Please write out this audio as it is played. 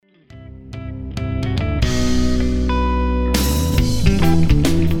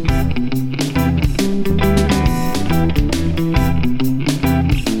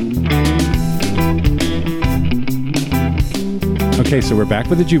So we're back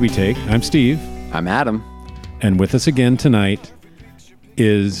with the Juby Take. I'm Steve. I'm Adam. And with us again tonight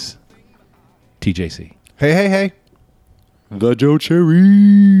is TJC. Hey. The Joe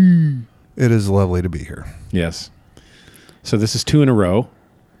Cherry. It is lovely to be here. Yes. So this is 2 in a row,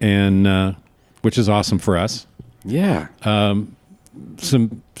 and which is awesome for us. Yeah.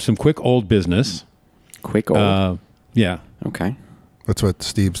 Some quick old business. Quick old. Yeah. Okay. That's what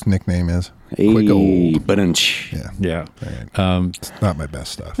Steve's nickname is. Hey, Quick old. Bunch. Yeah. Yeah. Right. It's not my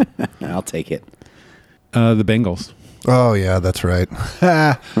best stuff. I'll take it. The Bengals. Oh, yeah, that's right.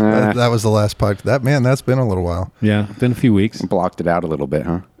 that was the last podcast. That's been a little while. Yeah. Been a few weeks. Blocked it out a little bit,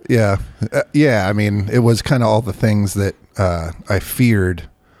 huh? Yeah. I mean, it was kind of all the things that I feared,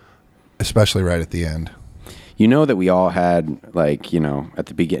 especially right at the end. You know that we all had, at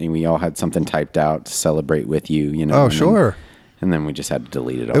the beginning, we all had something typed out to celebrate with you, Oh, sure. And then we just had to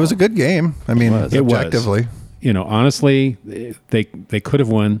delete it all. It was a good game. I mean, It was. objectively. Honestly, they could have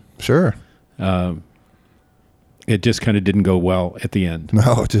won. Sure. It just kind of didn't go well at the end.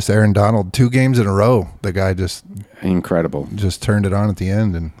 No, just Aaron Donald. 2 games in a row. The guy just Incredible. turned it on at the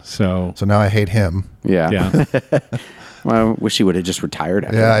end. And So now I hate him. Yeah. yeah. Well, I wish he would have just retired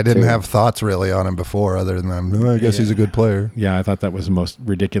after Yeah, that, I didn't too. have thoughts really on him before other than I guess he's a good player. Yeah, I thought that was the most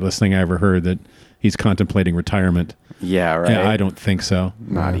ridiculous thing I ever heard, that he's contemplating retirement. Yeah, right. Yeah, I don't think so.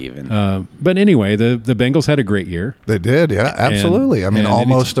 Not even. But anyway, the Bengals had a great year. They did, yeah, absolutely. I mean, and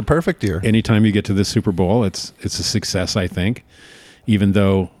almost a perfect year. Anytime you get to the Super Bowl, it's a success, I think. Even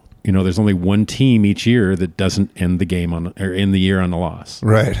though, there's only one team each year that doesn't end the game end the year on a loss.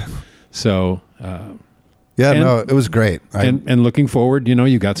 Right. So, It was great. and looking forward,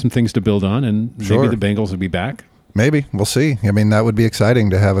 you got some things to build on, and Sure. maybe the Bengals will be back. Maybe. We'll see. I mean, that would be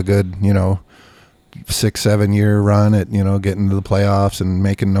exciting to have a good, 6-7 year run at, getting to the playoffs and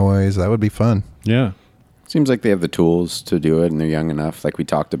making noise. That would be fun. Yeah. Seems like they have the tools to do it, and they're young enough, like we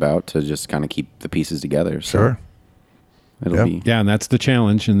talked about, to just kind of keep the pieces together. So Sure. it'll Yep. be. Yeah, and that's the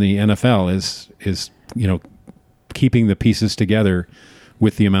challenge in the NFL is keeping the pieces together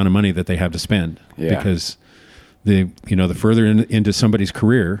with the amount of money that they have to spend. Yeah. Because the further into somebody's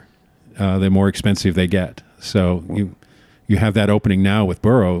career, the more expensive they get. So you have that opening now with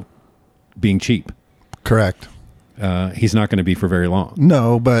Burrow being cheap. Correct. He's not going to be for very long.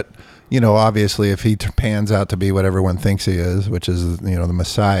 No, but, obviously if he pans out to be what everyone thinks he is, which is, the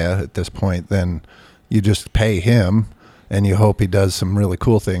Messiah at this point, then you just pay him and you hope he does some really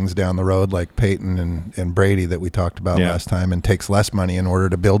cool things down the road like Peyton and Brady that we talked about last time, and takes less money in order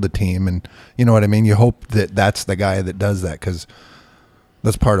to build a team. And you know what I mean? You hope that that's the guy that does that, because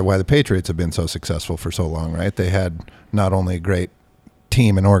that's part of why the Patriots have been so successful for so long, right? They had not only a great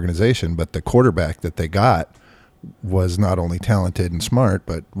team and organization, but the quarterback that they got was not only talented and smart,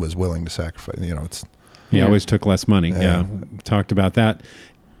 but was willing to sacrifice. He always took less money. Yeah. Talked about that,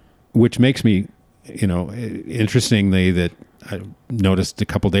 which makes me, interestingly, that I noticed a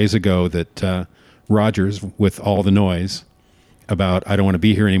couple days ago that Rodgers, with all the noise about I don't want to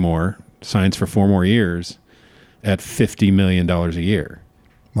be here anymore, signs for 4 more years at $50 million a year.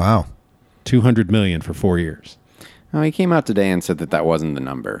 Wow. $200 million for 4 years. Oh, he came out today and said that wasn't the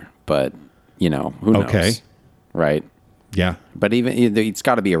number, but who knows? Okay. Right. Yeah. But even it's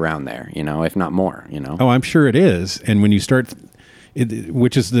got to be around there, if not more. Oh, I'm sure it is. And when you start,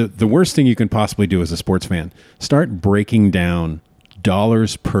 which is the worst thing you can possibly do as a sports fan, start breaking down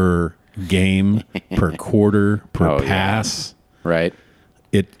dollars per game, per quarter, per pass. Yeah. Right.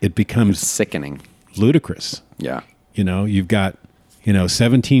 It becomes Sickening. ludicrous. Yeah. You've got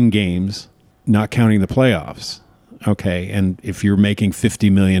 17 games, not counting the playoffs. Okay, and if you're making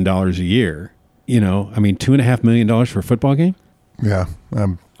 $50 million a year, $2.5 million for a football game? Yeah.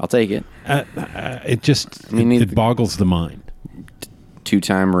 I'll take it. It just it boggles the mind.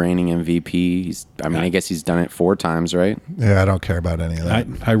 2-time reigning MVP. I guess he's done it 4 times, right? Yeah, I don't care about any of that.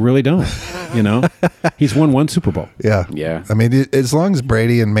 I really don't. He's won 1 Super Bowl. Yeah. Yeah. I mean, as long as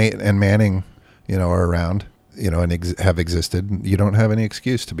Brady and Manning, are around, and have existed, you don't have any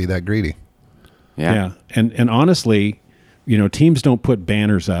excuse to be that greedy. Yeah. And honestly, teams don't put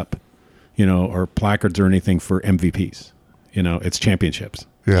banners up, or placards or anything for MVPs. It's championships.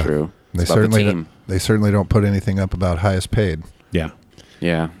 Yeah. True. They It's about the certainly team. they certainly don't put anything up about highest paid. Yeah.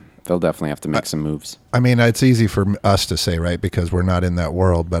 Yeah. They'll definitely have to make some moves. I mean, it's easy for us to say, right, because we're not in that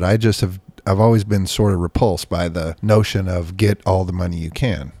world, but I've always been sort of repulsed by the notion of get all the money you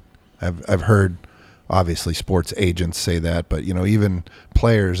can. I've heard obviously sports agents say that, but even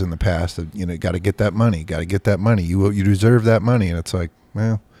players in the past, got to get that money, you deserve that money, and it's like,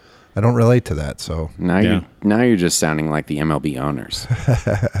 well, I don't relate to that. So Now you're just sounding like the MLB owners.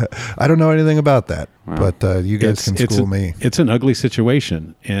 I don't know anything about that, but you guys can school me. It's an ugly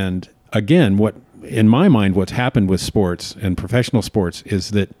situation. And again, in my mind, what's happened with sports and professional sports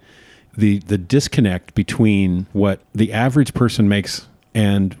is that the disconnect between what the average person makes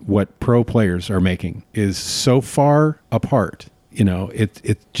and what pro players are making is so far apart. You know, it's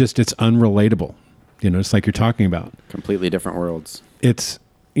unrelatable. You know, it's like you're talking about. Completely different worlds. It's,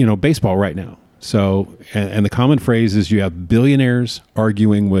 baseball right now. So, and the common phrase is you have billionaires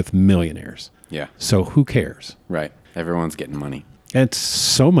arguing with millionaires. Yeah. So who cares? Right. Everyone's getting money. It's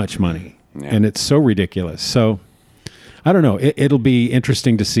so much money, Yeah. and it's so ridiculous. So I don't know. It'll be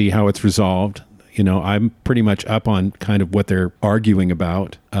interesting to see how it's resolved. I'm pretty much up on kind of what they're arguing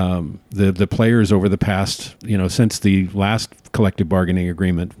about. The players over the past, since the last collective bargaining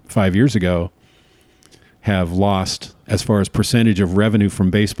agreement 5 years ago, have lost as far as percentage of revenue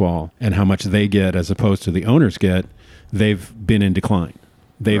from baseball and how much they get as opposed to the owners get. They've been in decline.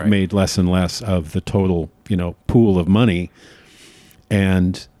 They've made less and less of the total, pool of money,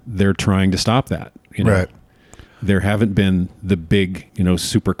 and they're trying to stop that. Right. There haven't been the big,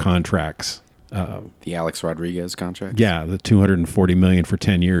 super contracts. The Alex Rodriguez contract. Yeah, the $240 million for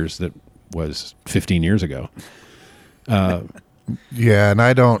 10 years that was 15 years ago. Yeah, and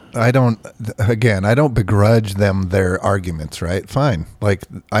I don't begrudge them their arguments, right? Fine. Like,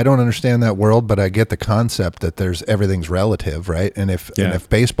 I don't understand that world, but I get the concept that everything's relative, right? And if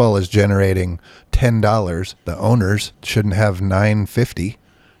baseball is generating $10, the owners shouldn't have $9.50.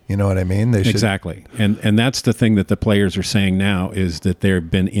 You know what I mean? They should. Exactly. And that's the thing that the players are saying now is that they've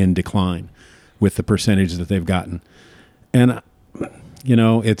been in decline with the percentage that they've gotten. And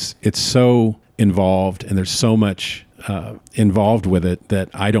it's so involved, and there's so much involved with it that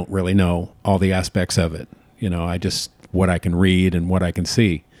I don't really know all the aspects of it. I just what I can read and what I can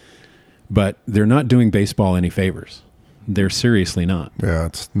see. But they're not doing baseball any favors. They're seriously not. Yeah,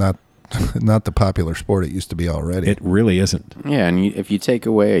 it's not the popular sport it used to be already. It really isn't. Yeah, and if you take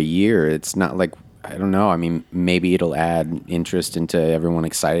away a year, it's not like, I don't know. I mean, maybe it'll add interest into everyone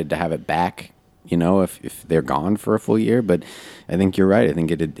excited to have it back. If they're gone for a full year, but I think you're right. I think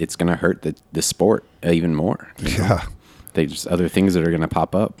it's going to hurt the sport even more. Yeah, There's other things that are going to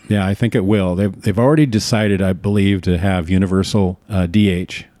pop up. Yeah, I think it will. They've already decided, I believe, to have universal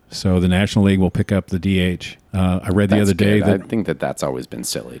DH. So the National League will pick up the DH. I read the other day that I think that's always been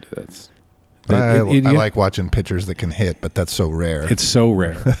silly. I like watching pitchers that can hit, but that's so rare. It's so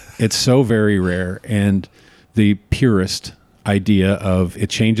rare. It's so very rare. And the purist idea of it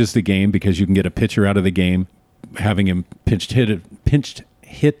changes the game because you can get a pitcher out of the game, having him pinched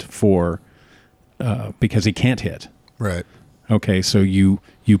hit for because he can't hit. Right. Okay, so you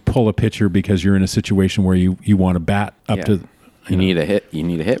pull a pitcher because you're in a situation where you want to bat up to. You need a hit. You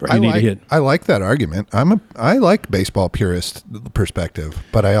need a hit, right? I like that argument. I like baseball purist perspective,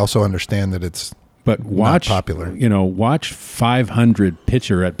 but I also understand that it's not popular. Watch 500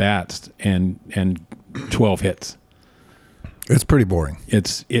 pitcher at bats and 12 hits. It's pretty boring.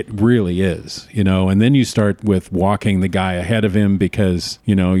 It really is, and then you start with walking the guy ahead of him because,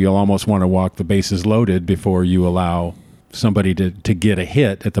 you'll almost want to walk the bases loaded before you allow somebody to get a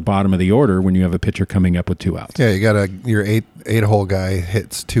hit at the bottom of the order when you have a pitcher coming up with 2 outs. Yeah, you got your eight hole guy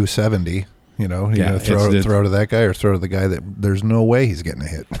hits 270. You're gonna throw to that guy or throw to the guy that there's no way he's getting a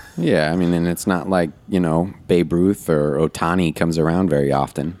hit. Yeah, I mean, and it's not like Babe Ruth or Ohtani comes around very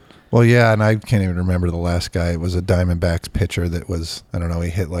often. Well, yeah, and I can't even remember the last guy. It was a Diamondbacks pitcher that was, I don't know, he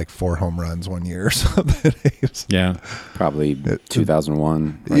hit like 4 home runs one year or something. Yeah. Probably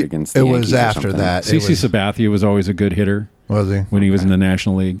 2001 right against the It Yankees was after that. CeCe Sabathia was always a good hitter. Was he? When he was in the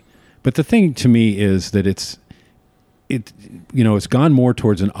National League. But the thing to me is that it's gone more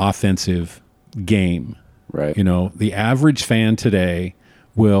towards an offensive game. Right. The average fan today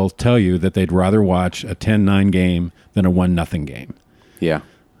will tell you that they'd rather watch a 10-9 game than a 1-0 game. Yeah.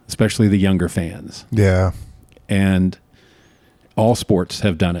 Especially the younger fans. Yeah. And all sports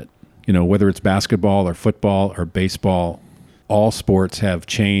have done it. Whether it's basketball or football or baseball, all sports have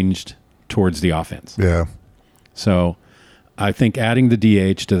changed towards the offense. Yeah. So I think adding the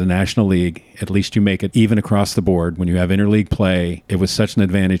DH to the National League, at least you make it even across the board. When you have interleague play, it was such an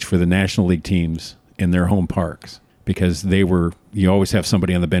advantage for the National League teams in their home parks because you always have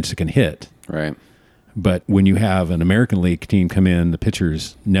somebody on the bench that can hit. Right. But when you have an American League team come in, the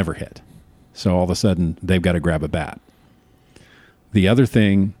pitchers never hit. So all of a sudden, they've got to grab a bat. The other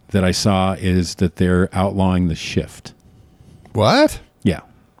thing that I saw is that they're outlawing the shift. What? Yeah.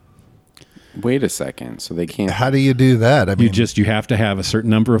 Wait a second. So they can't. How do you do that? I mean, You have to have a certain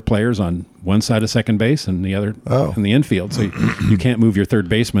number of players on one side of second base and the other in the infield. So you can't move your third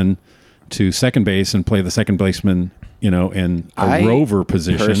baseman to second base and play the second baseman, in a rover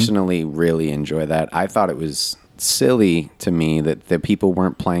position. I personally really enjoy that. I thought it was silly to me that the people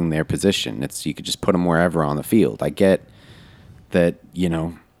weren't playing their position. You could just put them wherever on the field. I get that,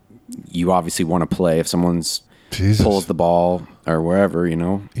 you obviously want to play if someone's pulls the ball or wherever,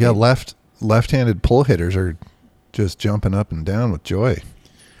 Yeah, left-handed pull hitters are just jumping up and down with joy.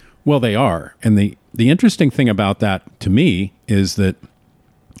 Well, they are. And the interesting thing about that to me is that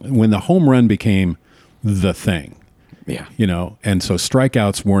when the home run became the thing, Yeah. And so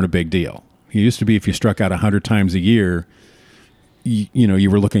strikeouts weren't a big deal. It used to be if you struck out 100 times a year, you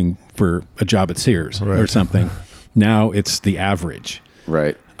were looking for a job at Sears or something. Now it's the average.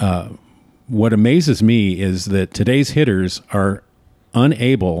 Right. What amazes me is that today's hitters are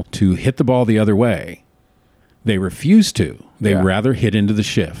unable to hit the ball the other way. They refuse to. They rather hit into the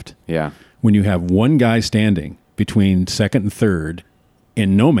shift. Yeah. When you have one guy standing between second and third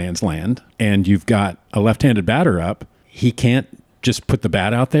in no man's land and you've got a left-handed batter up, he can't just put the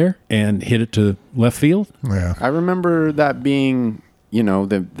bat out there and hit it to left field. Yeah. I remember that being,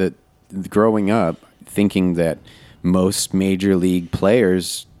 the growing up, thinking that most major league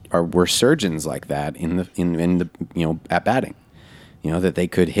players were surgeons like that in the at batting, that they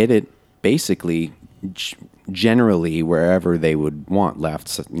could hit it basically generally wherever they would want,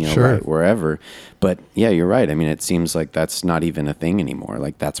 left, right, wherever. But yeah, you're right. I mean, it seems like that's not even a thing anymore.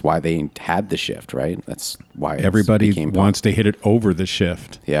 Like that's why they had the shift, right? That's why everybody wants to hit it over the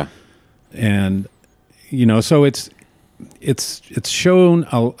shift. Yeah. And so it's shown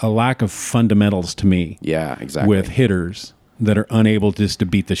a lack of fundamentals to me. Yeah, exactly. With hitters that are unable just to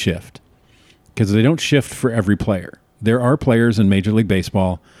beat the shift, because they don't shift for every player. There are players in Major League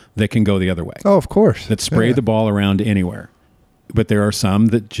Baseball that can go the other way. Oh, of course. That spray the ball around anywhere. But there are some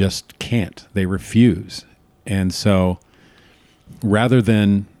that just can't. They refuse. And so rather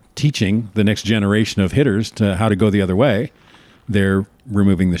than teaching the next generation of hitters to how to go the other way, they're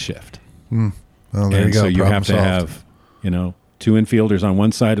removing the shift. Well, there you go. So you Problem have to solved. have, two infielders on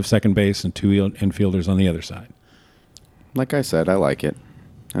one side of second base and two infielders on the other side. Like I said, I like it.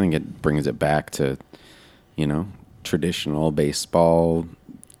 I think it brings it back to, traditional baseball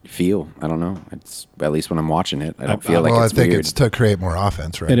feel. I don't know. It's at least when I'm watching it, I don't feel like it's I think weird. it's to create more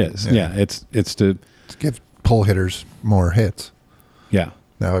offense, right? It is. Yeah. It's to give pull hitters more hits. Yeah.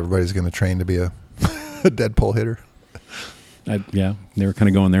 Now everybody's going to train to be a dead pull hitter. They were kind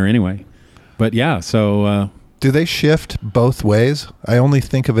of going there anyway. But yeah, so do they shift both ways? I only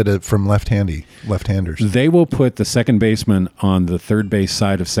think of it from left-handers. They will put the second baseman on the third base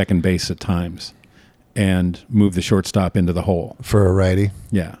side of second base at times and move the shortstop into the hole. For a righty?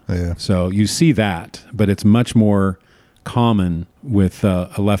 Yeah. Yeah. So you see that, but it's much more common with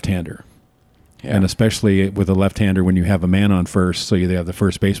a left-hander. Yeah. And especially with a left-hander when you have a man on first, so you have the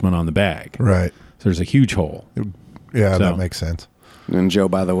first baseman on the bag. Right. So there's a huge hole. Yeah, that makes sense. And Joe,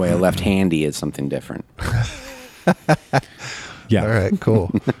 by the way, a left-handy is something different. Yeah. All right,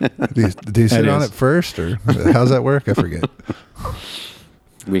 cool. Do you sit on it first, or how's that work? I forget.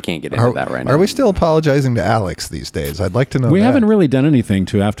 We can't get into that right now. Are we still apologizing to Alex these days? I'd like to know. We haven't really done anything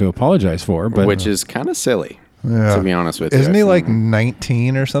to have to apologize for, but which is kind of silly, to be honest with you. Isn't he like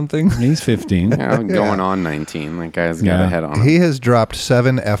 19 or something? He's 15. Going on 19. That guy's got a head on him. He has dropped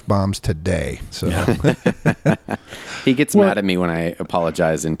 7 F-bombs today. So he gets mad at me when I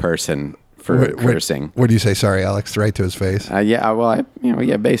apologize in person for cursing. What do you say? Sorry, Alex, right to his face?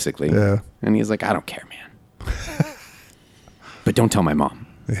 Basically. Yeah. And he's like, I don't care, man. But don't tell my mom.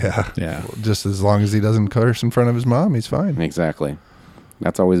 Yeah. Just as long as he doesn't curse in front of his mom, he's fine. Exactly.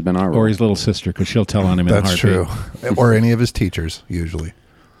 That's always been our rule. Or his little sister, because she'll tell on him in a heartbeat. That's true. Or any of his teachers, usually.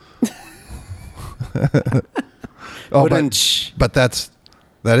 But that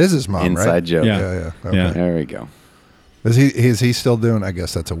is his mom, Inside right? joke. Yeah. Okay. Yeah. There we go. Is he still doing? I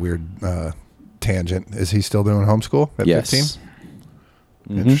guess that's a weird tangent. Is he still doing homeschool at 15?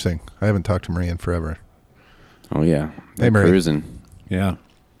 Mm-hmm. Interesting. I haven't talked to Marie in forever. Oh yeah. Hey, Marie. Cruising. Yeah.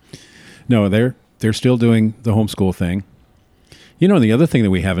 No, they're still doing the homeschool thing. The other thing that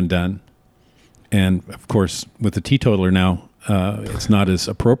we haven't done, and of course with the teetotaler now, it's not as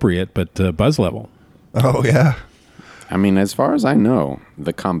appropriate, but buzz level. Oh yeah. I mean, as far as I know,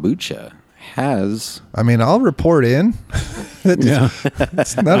 the kombucha has. I mean, I'll report in. Yeah.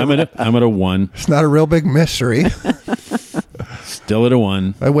 I'm at a 1. It's not a real big mystery. Still at a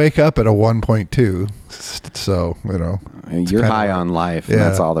 1. I wake up at a 1.2. So, You're high on life. Yeah.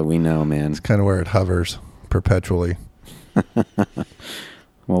 That's all that we know, man. It's kind of where it hovers perpetually.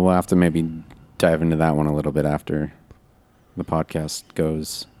 Well, we'll have to maybe dive into that one a little bit after the podcast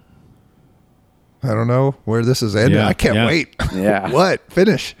goes. I don't know where this is ending. Yeah, I can't yeah. wait. Yeah. What?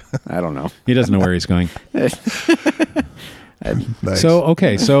 Finish. I don't know. He doesn't know where he's going. Nice. So,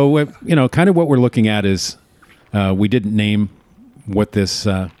 okay. So, kind of what we're looking at is we didn't name what this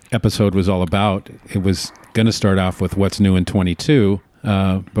episode was all about. It was going to start off with what's new in 22,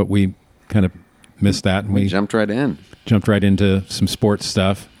 but we kind of missed that. And We jumped right in. jumped right into some sports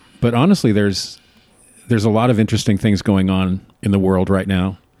stuff. But honestly, there's a lot of interesting things going on in the world right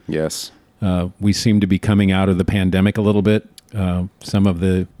now. Yes. We seem to be coming out of the pandemic a little bit. Some of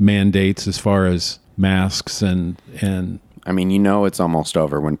the mandates as far as masks and I mean, it's almost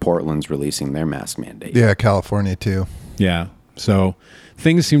over when Portland's releasing their mask mandate. Yeah, California too. yeah. So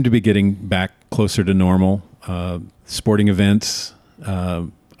things seem to be getting back closer to normal. Sporting events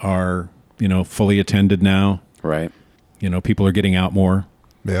are, fully attended now. Right. People are getting out more,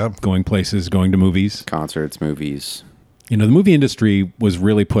 Yeah. going places, going to movies. Concerts, movies. The movie industry was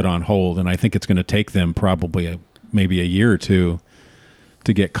really put on hold, and I think it's going to take them probably maybe a year or two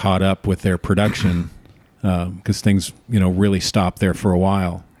to get caught up with their production because things, really stopped there for a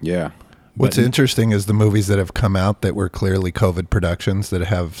while. Yeah. What's But- interesting is the movies that have come out that were clearly COVID productions that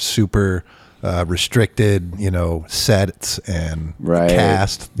have super restricted, sets and Right.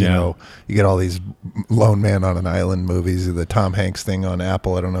 cast. Yeah. You get all these Lone Man on an Island movies, the Tom Hanks thing on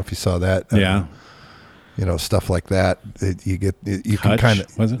Apple. I don't know if you saw that. Yeah. Stuff like that. You can Hutch, kind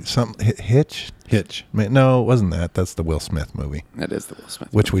of was it? Hitch. Hitch. No, it wasn't that. That's the Will Smith movie, That is the Will Smith.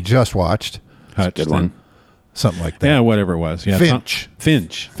 which we just watched. Hutch. Good one. Something like that. Yeah, whatever it was. Yeah, Finch.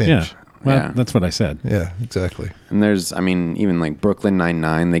 Finch. Finch. Yeah. Well, Yeah. that's what I said. Yeah, exactly. And there's, even like Brooklyn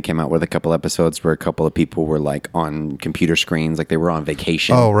Nine-Nine, they came out with a couple episodes where a couple of people were like on computer screens, like they were on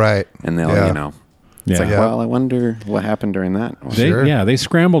vacation. Oh, right. And they'll, Yeah. it's like, Yeah. well, I wonder what happened during that. Sure. They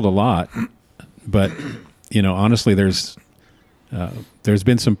scrambled a lot, but honestly, there's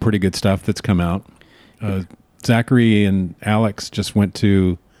been some pretty good stuff that's come out. Zachary and Alex just went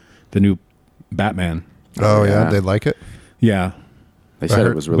to the new Batman. Oh, yeah. Yeah. They like it. Yeah, They said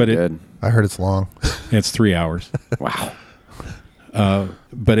heard- it was really but it- good. I heard it's long. it's 3 hours, Wow.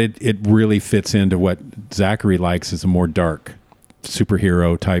 but it really fits into what Zachary likes is a more dark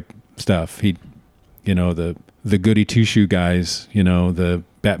superhero type stuff. He, the goody two shoe guys, the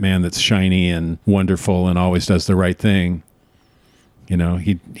Batman that's shiny and wonderful and always does the right thing. He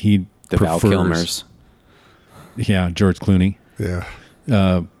The Val prefers, Kilmers. Yeah, George Clooney. Yeah.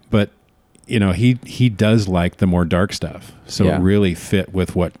 But he does like the more dark stuff, so Yeah. it really fit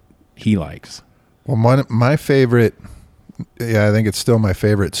with what he likes. Well, my favorite, I think it's still my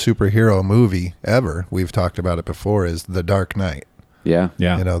favorite superhero movie ever. We've talked about it before. Is The Dark Knight. Yeah.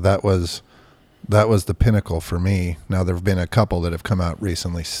 Yeah, That was the pinnacle for me. Now there have been a couple that have come out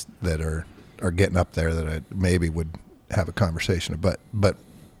recently that are getting up there that I maybe would have a conversation about. But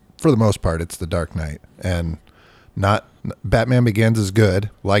for the most part, it's The Dark Knight, and not Batman Begins is good,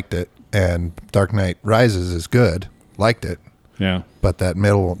 liked it, and Dark Knight Rises is good, liked it. yeah. But that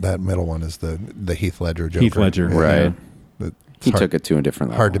middle one is the Heath Ledger Joker. Heath Ledger, Right. It's He hard, took it to a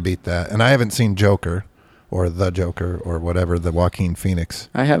different level. hard to beat that. And I haven't seen Joker or The Joker or whatever the Joaquin Phoenix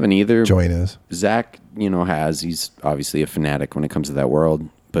I haven't either. joint is. Zach, he's obviously a fanatic when it comes to that world,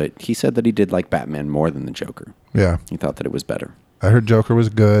 but he said that he did like Batman more than the Joker. Yeah. He thought that it was better. I heard Joker was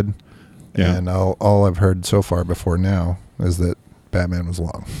good. Yeah. And all I've heard so far before now is that Batman was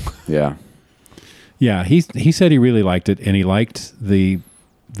long. Yeah. Yeah, he said he really liked it, and he liked the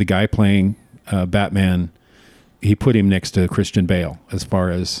guy playing Batman. He put him next to Christian Bale as far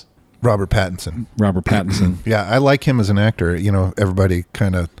as Robert Pattinson. Robert Pattinson. Yeah, I like him as an actor. Everybody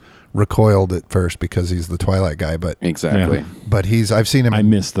kind of recoiled at first because he's the Twilight guy, but Exactly. Yeah. but I've seen him. I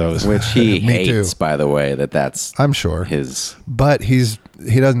miss those. Which he Me too. hates, by the way, that's I'm sure. his. But he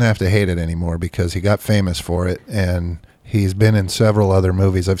doesn't have to hate it anymore because he got famous for it, and he's been in several other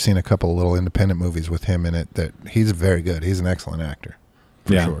movies. I've seen a couple of little independent movies with him in it that he's very good. He's an excellent actor,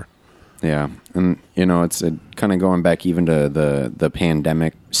 for Yeah. sure. Yeah. And, it's kind of going back even to the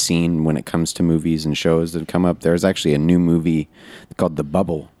pandemic scene when it comes to movies and shows that have come up. There's actually a new movie called The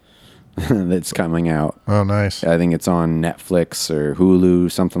Bubble that's coming out. Oh, nice. I think it's on Netflix or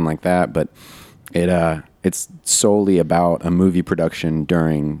Hulu, something like that. But it's solely about a movie production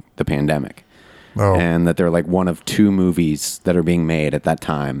during the pandemic. Oh, And that they're like one of two movies that are being made at that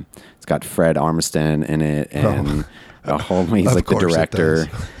time. It's got Fred Armisen in it, and a whole he's Of like the course it director.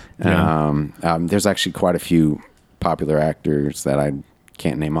 does. Yeah. There's actually quite a few popular actors that I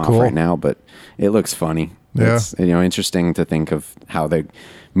can't name off Cool. right now, but it looks funny. Yeah. It's interesting to think of how the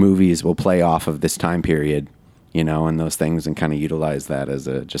movies will play off of this time period and those things, and kind of utilize that as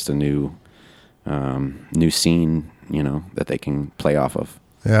just a new scene, that they can play off of.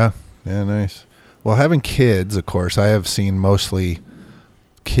 Yeah. Yeah. Nice. Well, having kids, of course, I have seen mostly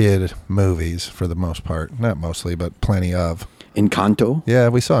kid movies for the most part. Not mostly, but plenty of. Encanto? Yeah,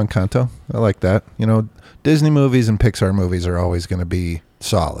 we saw Encanto. I like that. Disney movies and Pixar movies are always going to be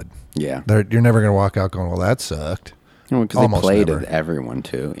solid. Yeah. You're never going to walk out going, well, that sucked. Because they played at everyone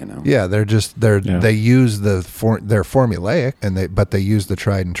too, Yeah, they use they're formulaic, but they use the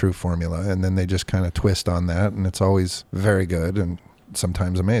tried and true formula, and then they just kind of twist on that, and it's always very good and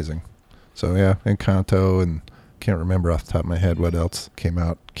sometimes amazing. So yeah, Encanto, and can't remember off the top of my head what else came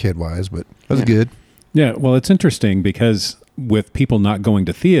out kid-wise, but it was good. Yeah, well, it's interesting because with people not going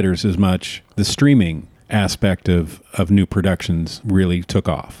to theaters as much, the streaming aspect of new productions really took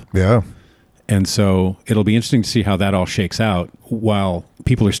off. Yeah. And so it'll be interesting to see how that all shakes out while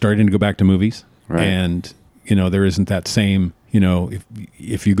people are starting to go back to movies. Right. And, there isn't that same,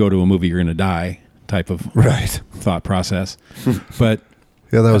 if you go to a movie, you're going to die type of thought process. But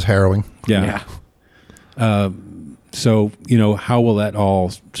yeah, that was harrowing. Yeah. So, how will that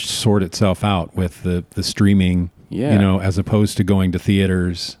all sort itself out with the streaming, as opposed to going to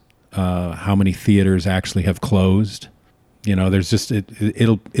theaters? How many theaters actually have closed? There's just,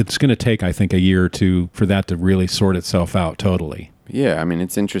 it's going to take, I think, a year or two for that to really sort itself out totally. Yeah. I mean,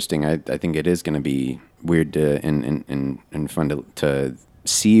 it's interesting. I think it is going to be weird and fun to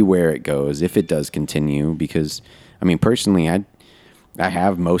see where it goes, if it does continue, because I mean, personally, I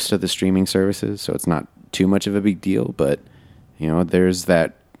have most of the streaming services, so it's not too much of a big deal, but there's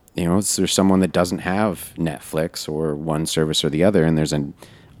that, there's someone that doesn't have Netflix or one service or the other, and there's an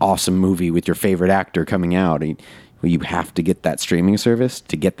awesome movie with your favorite actor coming out. You have to get that streaming service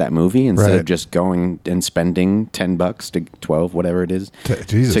to get that movie instead of just going and spending $10 to $12, whatever it is.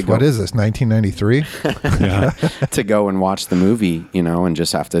 Jesus, what is this, 1993? Yeah. To go and watch the movie, and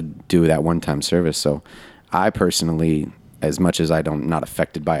just have to do that one-time service. So I personally, as much as I'm not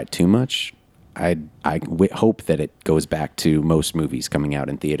affected by it too much, I hope that it goes back to most movies coming out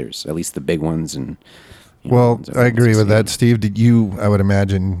in theaters, at least the big ones. And well, I agree with that, Steve. I would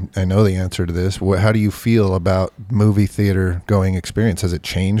imagine, I know the answer to this. How do you feel about movie theater going experience? Has it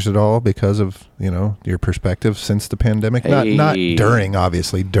changed at all because of, your perspective since the pandemic? Hey. Not during,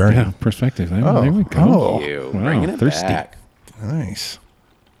 obviously, during. Yeah, perspective. There we go. Oh, wow, bringing it thirsty. back. Nice.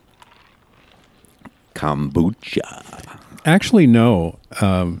 Kombucha. Actually, no.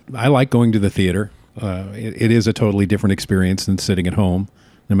 I like going to the theater. It is a totally different experience than sitting at home,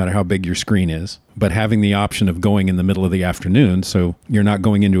 no matter how big your screen is. But having the option of going in the middle of the afternoon, so you're not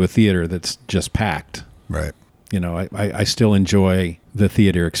going into a theater that's just packed. Right. I still enjoy the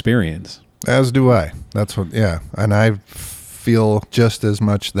theater experience. As do I. That's what, yeah. And I feel just as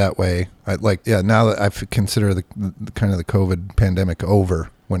much that way. Now that I consider the kind of the COVID pandemic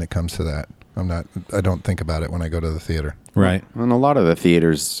over when it comes to that. I don't think about it when I go to the theater. Right. And a lot of the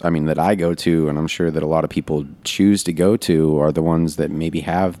theaters, that I go to, and I'm sure that a lot of people choose to go to, are the ones that maybe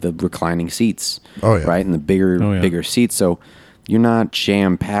have the reclining seats. Oh, yeah. Right? And the bigger seats. So you're not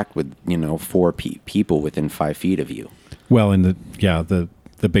jam-packed with, 4 people within 5 feet of you. Well, and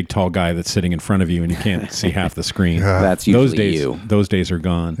the big tall guy that's sitting in front of you and you can't see half the screen. That's usually Those days are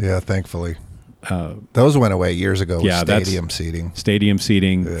gone. Yeah, thankfully. Those went away years ago with stadium seating. Stadium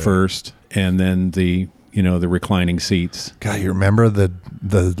seating first, and then the reclining seats. God, you remember the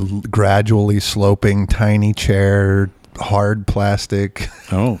gradually sloping tiny chair, hard plastic?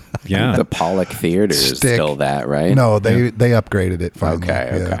 Oh, yeah. The Pollock Theater is still that, right? No, they upgraded it finally.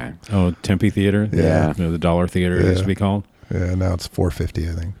 Okay. Oh, Tempe Theater? Yeah. The Dollar Theater it used to be called? Yeah, now it's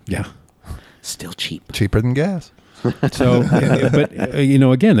 $4.50, I think. Yeah. Still cheap. Cheaper than gas. So, but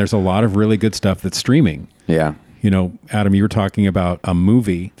again, there's a lot of really good stuff that's streaming. Yeah. Adam, you were talking about a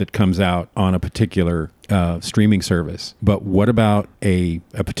movie that comes out on a particular streaming service, but what about a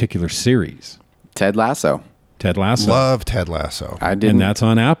particular series? Ted Lasso. Ted Lasso. Love Ted Lasso. I didn't. And that's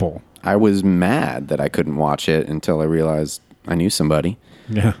on Apple. I was mad that I couldn't watch it until I realized I knew somebody.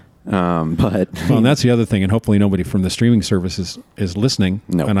 Yeah. But Well, and that's the other thing, and hopefully nobody from the streaming services is listening.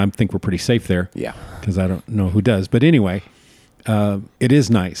 No. And I think we're pretty safe there. yeah. Because I don't know who does. But anyway, it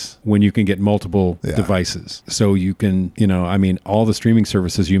is nice when you can get multiple devices. So you can, all the streaming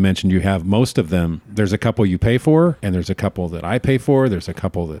services you mentioned, you have most of them. There's a couple you pay for, and there's a couple that I pay for. There's a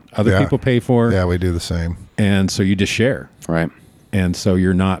couple that other people pay for. Yeah, we do the same. And so you just share. Right. And so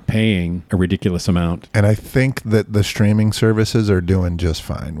you're not paying a ridiculous amount. And I think that the streaming services are doing just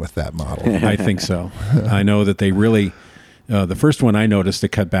fine with that model. I think so. I know that they really... the first one I noticed to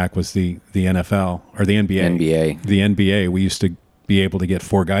cut back was the NFL or the NBA. NBA. The NBA, we used to be able to get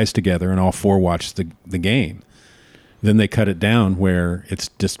 4 guys together and all 4 watch the game. then they cut it down where it's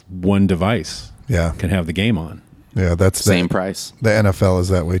just one device Yeah. can have the game on. Yeah, that's Same price. The NFL is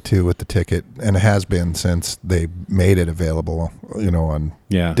that way too with the ticket, and it has been since they made it available, on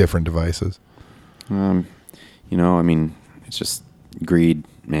Yeah. different devices. I mean, it's just greed,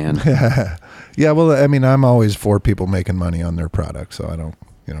 man. Yeah, well, I mean, I'm always for people making money on their product, so I don't,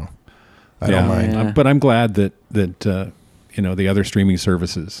 I don't mind. Yeah. But I'm glad that the other streaming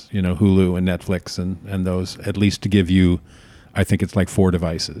services, Hulu and Netflix and those, at least to give you, I think it's like 4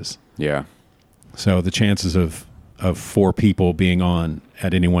 devices. Yeah. So the chances of 4 people being on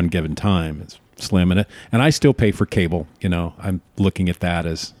at any one given time is slim. And I still pay for cable. I'm looking at that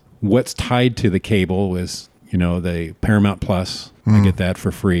as what's tied to the cable is, the Paramount Plus. I get that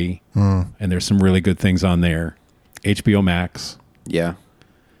for free. And there's some really good things on there. HBO Max. Yeah.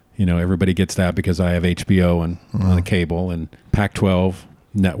 Everybody gets that because I have HBO on the cable, and Pac-12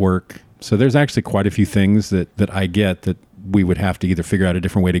 network. So there's actually quite a few things that I get that we would have to either figure out a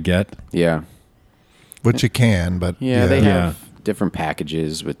different way to get. Yeah. Which you can, but Yeah, they have different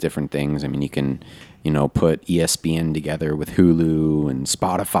packages with different things. I mean, you can, put ESPN together with Hulu and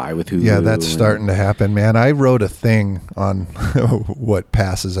Spotify with Hulu. Yeah, that's starting to happen, man. I wrote a thing on what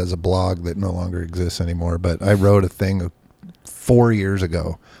passes as a blog that no longer exists anymore, but I wrote a thing 4 years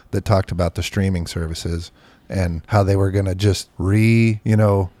ago that talked about the streaming services and how they were going to just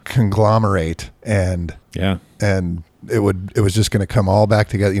conglomerate and it was just going to come all back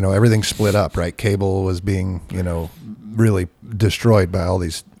together. Everything split up, right? Cable was being, really destroyed by all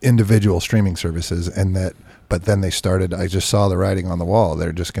these individual streaming services, but then they started, I just saw the writing on the wall.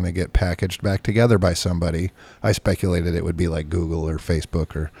 They're just going to get packaged back together by somebody. I speculated it would be like Google or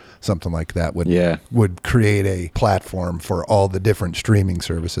Facebook or something like that would create a platform for all the different streaming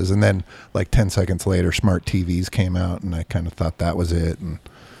services. And then like 10 seconds later, smart TVs came out, and I kind of thought that was it. And,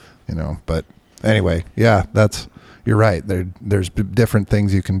 but anyway, yeah, you're right. There's different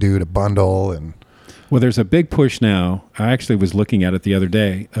things you can do to bundle. And well, there's a big push now. I actually was looking at it the other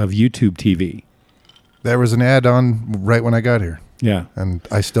day of YouTube TV. There was an ad on right when I got here. Yeah. And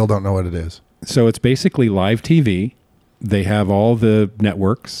I still don't know what it is. So it's basically live TV. They have all the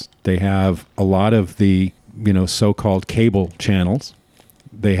networks. They have a lot of the, so-called cable channels.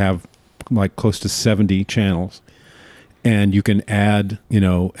 They have like close to 70 channels. And you can add, an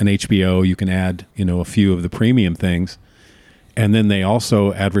HBO. You can add, a few of the premium things. And then they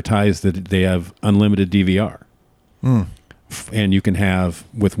also advertise that they have unlimited DVR. And you can have,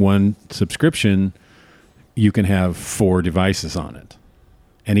 with one subscription, you can have 4 devices on it.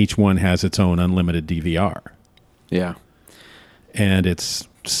 And each one has its own unlimited DVR. Yeah. And it's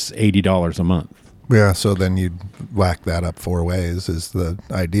 $80 a month. Yeah, so then you'd whack that up 4 ways is the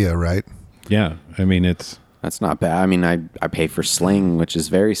idea, right? Yeah, I mean, That's not bad. I mean, I pay for Sling, which is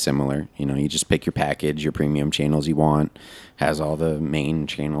very similar. You just pick your package, your premium channels you want, has all the main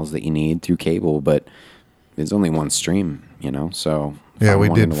channels that you need through cable, but it's only one stream, so... Yeah, we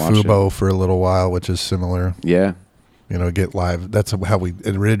did Fubo for a little while, which is similar. Yeah. Get live. That's how we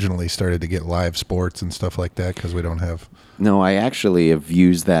originally started to get live sports and stuff like that because we don't have... No, I actually have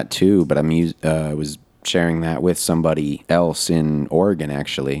used that too, but I was sharing that with somebody else in Oregon,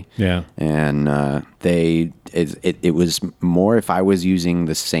 actually. Yeah. And it was more if I was using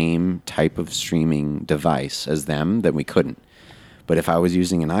the same type of streaming device as them, then we couldn't. But if I was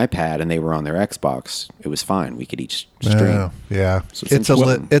using an iPad and they were on their Xbox, it was fine. We could each stream. Yeah. So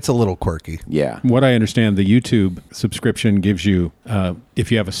it's a little quirky. Yeah. What I understand, the YouTube subscription gives you, if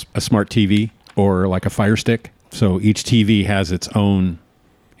you have a smart TV or like a Fire Stick, so each TV has its own,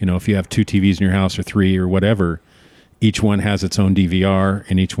 if you have 2 TVs in your house or 3 or whatever, each one has its own DVR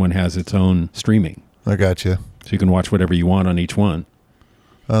and each one has its own streaming. I got you. So you can watch whatever you want on each one.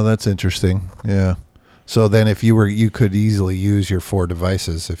 Oh, that's interesting. Yeah. So then if you could easily use your 4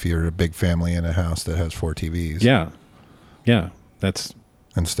 devices if you're a big family in a house that has 4 TVs. Yeah. Yeah. That's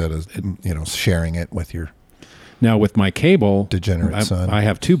instead of, sharing it with your now with my cable degenerate son. I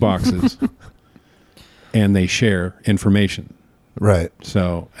have 2 boxes and they share information. Right.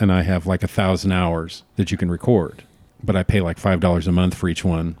 So, and I have like 1,000 hours that you can record, but I pay like $5 a month for each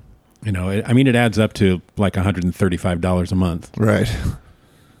one. It adds up to like $135 a month. Right.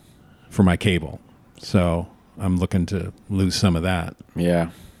 For my cable. So I'm looking to lose some of that.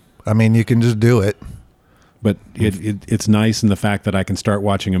 Yeah. I mean, you can just do it. But it's nice in the fact that I can start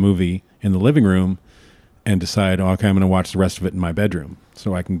watching a movie in the living room and decide, oh, okay, I'm going to watch the rest of it in my bedroom.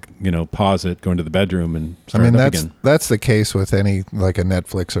 So I can, pause it, go into the bedroom and start it up again. That's the case with any, like a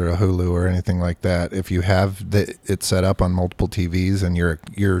Netflix or a Hulu or anything like that. If you have it set up on multiple TVs and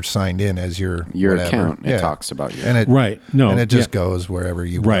you're signed in as your whatever. Account, it talks about you. And it, right. No. And it just goes wherever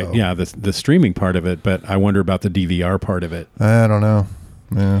you right. go. Yeah. The streaming part of it, but I wonder about the DVR part of it. I don't know.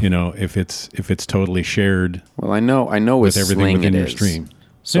 Yeah. If it's totally shared. Well, I know with with everything Sling within it your is. stream.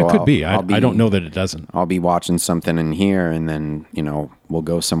 So it could be. I don't know that it doesn't. I'll be watching something in here, and then we'll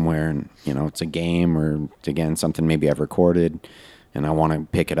go somewhere, and it's a game or again something maybe I've recorded, and I want to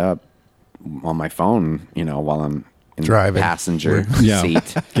pick it up on my phone, while I'm in driving, the passenger Yeah.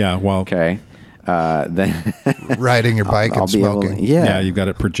 seat. Yeah. Well. Okay. Then riding your bike and smoking. Yeah. You've got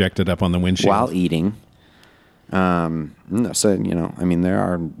it projected up on the windshield while eating. No, so there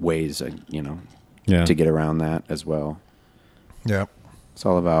are ways, to get around that as well. Yeah. It's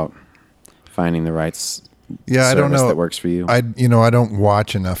all about finding the right I don't know that works for you. I don't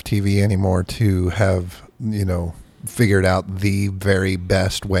watch enough TV anymore to have, figured out the very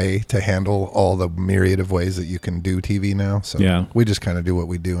best way to handle all the myriad of ways that you can do TV now. So we just kind of do what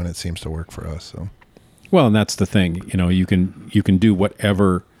we do, and it seems to work for us. So, well, and that's the thing, you can do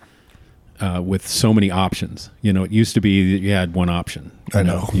whatever, with so many options. It used to be that you had one option. I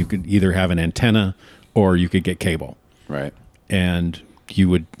know. You could either have an antenna or you could get cable. Right. And you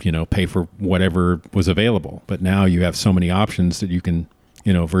would, pay for whatever was available. But now you have so many options that you can,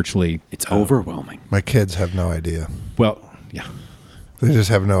 virtually. It's overwhelming. My kids have no idea. Well, yeah. They just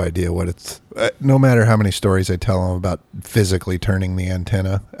have no idea what it's. No matter how many stories I tell them about physically turning the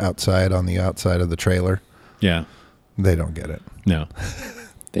antenna outside on the outside of the trailer. Yeah. They don't get it. No.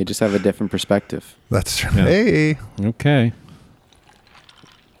 They just have a different perspective. That's true. Yeah. Hey.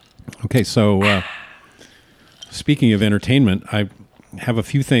 Okay. So, speaking of entertainment, I have a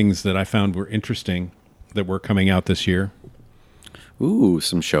few things that I found were interesting that were coming out this year. Ooh,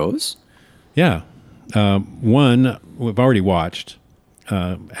 some shows? Yeah. One we've already watched.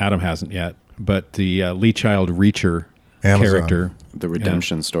 Adam hasn't yet, but the Lee Child Reacher character. The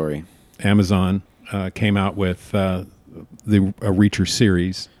redemption story. Amazon came out with a Reacher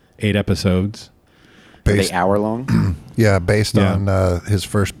series, 8 episodes. Are they hour long? Yeah, based on his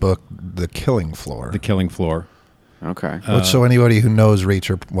first book, The Killing Floor. The Killing Floor. Okay. So anybody who knows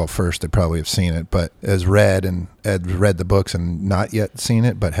Reacher, well, first they probably have seen it, but has read the books and not yet seen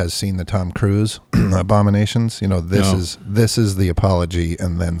it, but has seen the Tom Cruise Abominations. This is the apology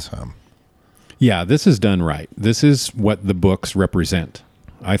and then some. Yeah, this is done right. This is what the books represent.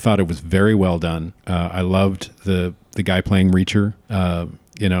 I thought it was very well done. I loved the guy playing Reacher. The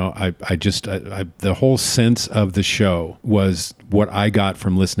whole sense of the show was what I got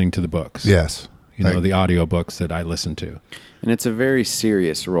from listening to the books. Yes. The audio books that I listened to. And it's a very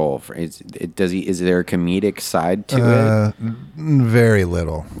serious role. Is there a comedic side to it? Very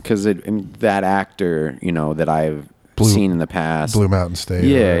little. Because that actor, that I've seen in the past. Blue Mountain State.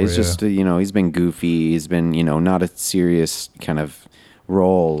 Yeah, he's just, he's been goofy. He's been, not a serious kind of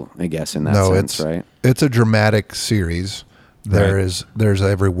role, I guess, in that sense, right? It's a dramatic series. There's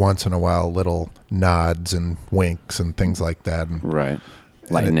every once in a while little nods and winks and things like that. Right.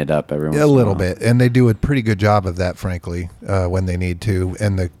 Lighten it up every once in a little bit. And they do a pretty good job of that, frankly, when they need to.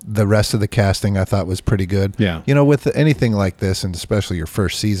 And the rest of the casting I thought was pretty good. Yeah. With anything like this, and especially your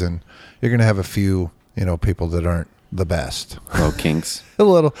first season, you're going to have a few, people that aren't the best. Little kinks. A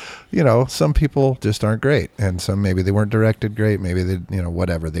little, some people just aren't great. And some, maybe they weren't directed great. Maybe they,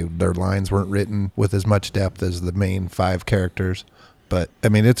 whatever. Their lines weren't written with as much depth as the main 5 characters. But,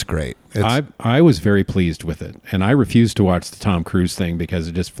 it's great. I was very pleased with it. And I refused to watch the Tom Cruise thing because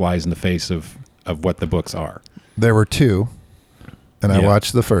it just flies in the face of what the books are. There were 2, and I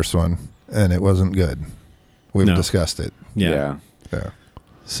watched the first one, and it wasn't good. We've discussed it. Yeah.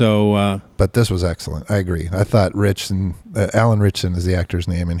 So... but this was excellent. I agree. I thought Alan Ritchson is the actor's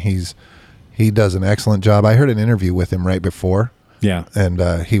name, and he does an excellent job. I heard an interview with him right before. Yeah.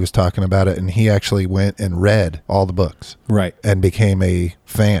 And he was talking about it, and he actually went and read all the books. Right. And became a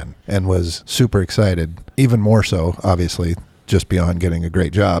fan and was super excited. Even more so, obviously, just beyond getting a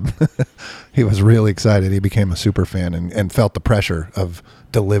great job. He was really excited. He became a super fan and felt the pressure of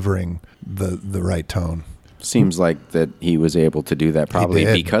delivering the right tone. Seems like that he was able to do that probably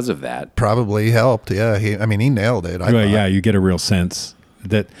because of that. Probably helped, yeah. He nailed it. Yeah, you get a real sense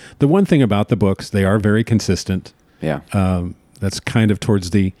that the one thing about the books, they are very consistent. Yeah. That's kind of towards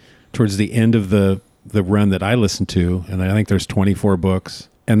the end of the run that I listened to, and I think there's 24 books,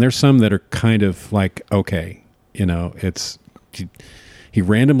 and there's some that are kind of like, okay, it's he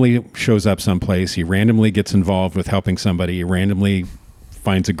randomly shows up someplace, he randomly gets involved with helping somebody, he randomly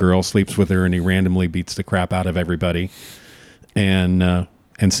finds a girl, sleeps with her, and he randomly beats the crap out of everybody, and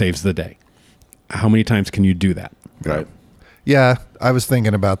saves the day. How many times can you do that? Right. Yeah, I was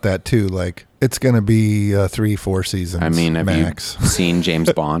thinking about that too. Like, it's going to be 3-4 seasons. I mean, have max. you seen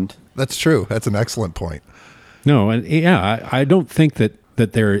James Bond? That's true. That's an excellent point. No, and yeah, I don't think that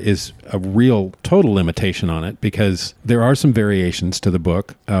there is a real total limitation on it, because there are some variations to the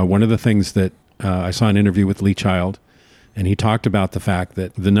book. One of the things that I saw an interview with Lee Child, and he talked about the fact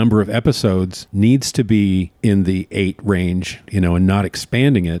that the number of episodes needs to be in the 8 range, and not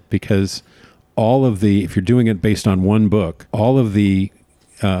expanding it, because if you're doing it based on one book, all of the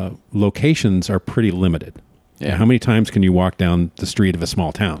locations are pretty limited. Yeah. How many times can you walk down the street of a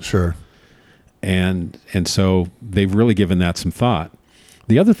small town? Sure. And so they've really given that some thought.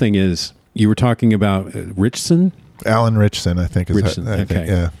 The other thing is, you were talking about Richson? Alan Richson, I think. Richson,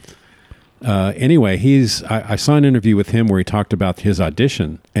 okay. Yeah. Anyway, I saw an interview with him where he talked about his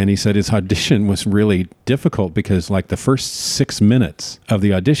audition, and he said his audition was really difficult because, like, the first 6 minutes of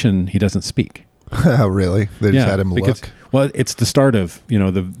the audition, he doesn't speak. Really? They just had him look? Well, it's the start of,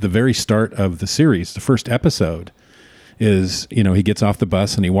 the very start of the series. The first episode is, he gets off the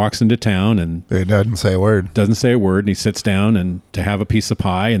bus and he walks into town and He doesn't say a word. Doesn't say a word, and he sits down and to have a piece of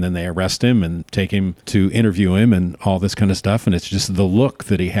pie, and then they arrest him and take him to interview him and all this kind of stuff. And it's just the look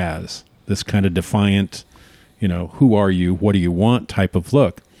that he has, this kind of defiant, who are you, what do you want type of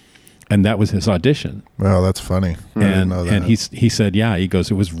look. And that was his audition. Well, that's funny. I didn't know that. And he said, he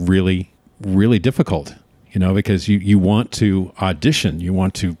goes, it was really, really difficult, because you want to audition, you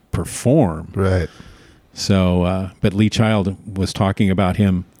want to perform. Right. So, but Lee Child was talking about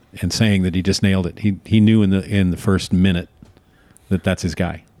him and saying that he just nailed it. He knew in the first minute that that's his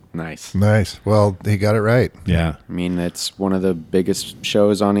guy. Nice. Well, he got it right. Yeah. I mean, it's one of the biggest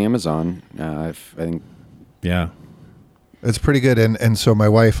shows on Amazon. I think. Yeah. It's pretty good. And so my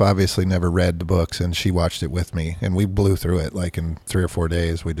wife obviously never read the books, and she watched it with me, and we blew through it like in 3 or 4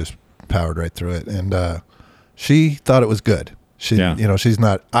 days. We just powered right through it. And she thought it was good. She's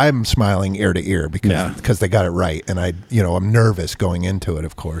not, I'm smiling ear to ear because they got it right. And I'm nervous going into it,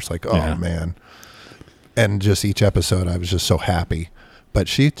 of course, like, oh man. And just each episode, I was just so happy, but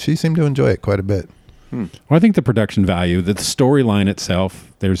she seemed to enjoy it quite a bit. Well, I think the production value, the storyline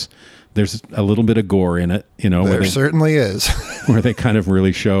itself, there's a little bit of gore in it, There certainly is. where they kind of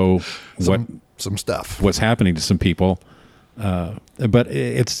really show some stuff, what's happening to some people. But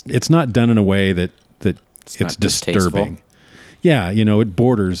it's not done in a way that it's disturbing. Yeah, it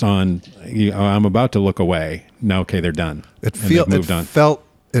borders on. I'm about to look away. No, okay, they're done. It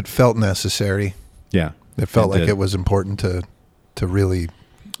felt necessary. Yeah, it felt like it was important to really,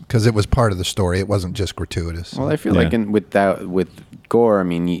 because it was part of the story. It wasn't just gratuitous. Well, I feel like with gore, I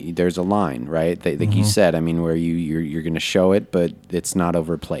mean, there's a line, right? Like you said, I mean, where you're going to show it, but it's not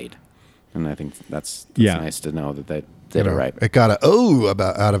overplayed, and I think that's nice to know that they did it right. It got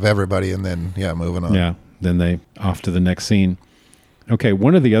out of everybody, and then moving on. Yeah, then they off to the next scene. Okay,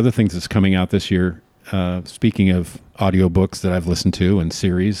 one of the other things that's coming out this year, speaking of audiobooks that I've listened to and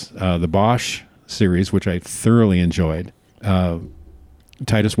series, the Bosch series, which I thoroughly enjoyed.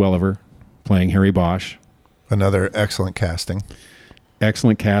 Titus Welliver playing Harry Bosch. Another excellent casting.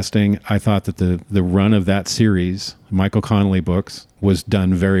 Excellent casting. I thought that the run of that series, Michael Connelly books, was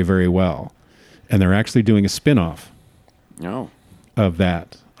done very, very well. And they're actually doing a spin-off of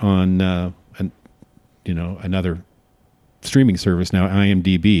that on another streaming service now,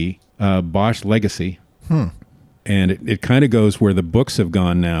 IMDb, Bosch Legacy. And it kind of goes where the books have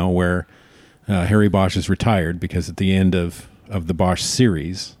gone now, where Harry Bosch is retired, because at the end of the Bosch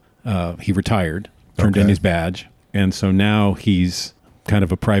series, he retired, turned in his badge. And so now he's kind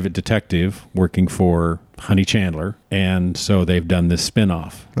of a private detective working for Honey Chandler. And so they've done this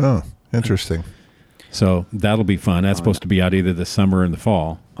spin-off. Oh, interesting. So that'll be fun. That's supposed to be out either this summer or in the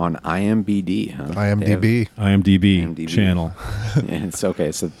fall. On IMDb, huh? IMDb channel. Yeah, it's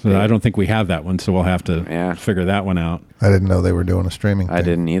okay. So I don't think we have that one, so we'll have to figure that one out. I didn't know they were doing a streaming thing. I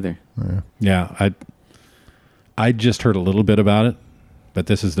didn't either. Yeah, I just heard a little bit about it, but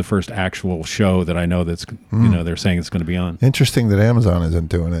this is the first actual show that I know that's they're saying it's going to be on. Interesting that Amazon isn't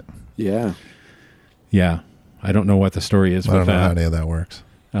doing it. Yeah. Yeah. I don't know what the story is with that. I don't know how any of that works.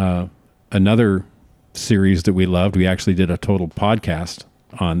 Another series that we loved, we actually did a total podcast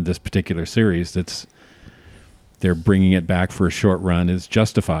on this particular series. They're bringing it back for a short run, is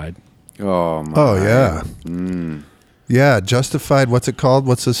Justified. Oh my. Oh yeah. Yeah, Justified. What's it called?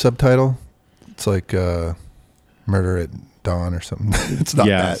 What's the subtitle? It's like Murder at Dawn or something. It's not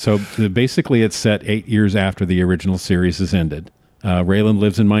that. So basically it's set 8 years after the original series has ended. Raylan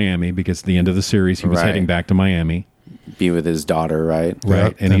lives in Miami because at the end of the series he was heading back to Miami. be with his daughter, right? Right.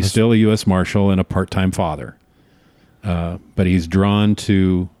 Yep. And he's still a U.S. Marshal and a part-time father. But he's drawn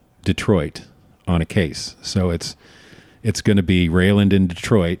to Detroit on a case. So it's going to be Raylan in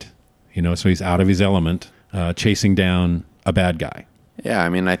Detroit, so he's out of his element, chasing down a bad guy. Yeah, I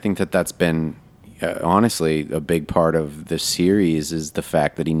mean, I think that's been, honestly, a big part of the series is the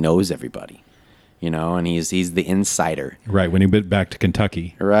fact that he knows everybody, and he's the insider. Right. When he went back to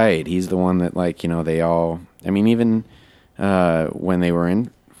Kentucky. Right. He's the one that, they all, I mean, even when they were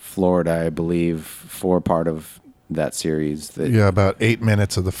in Florida, I believe, for part of that series. Yeah, about 8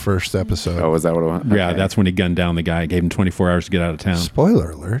 minutes of the first episode. Oh, was that what it was? Yeah, Okay. that's when he gunned down the guy, gave him 24 hours to get out of town.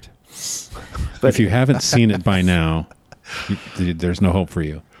 Spoiler alert. If you haven't seen it by now, there's no hope for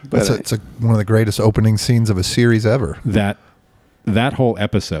you. But It's one of the greatest opening scenes of a series ever. That whole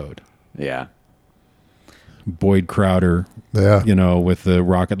episode, yeah. Boyd Crowder, Yeah. with the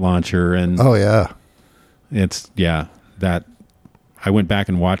rocket launcher, and Oh, yeah. that I went back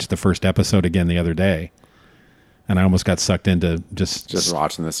and watched the first episode again the other day, and I almost got sucked into Just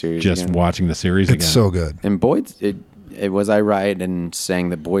watching the series. just again. watching the series It's again. so good. And Boyd's, was I right in saying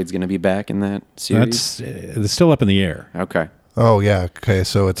that Boyd's going to be back in that series? It's still up in the air. Okay. Oh, yeah. Okay,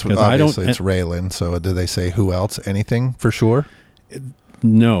 so it's 'Cause I don't- obviously it's Raylan. So did they say who else? Anything for sure?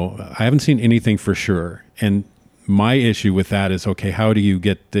 No, I haven't seen anything for sure. And my issue with that is, okay, how do you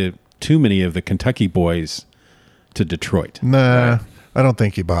get too many of the Kentucky boys to Detroit? Nah, Right. I don't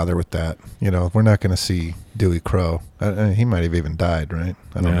think you bother with that. We're not going to see Dewey Crow. He might have even died, right?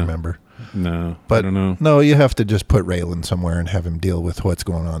 I don't Yeah. remember. No, But I don't know. No, you have to just put Raylan somewhere and have him deal with what's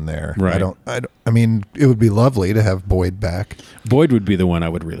going on there. Right. I mean, it would be lovely to have Boyd back. Boyd would be the one I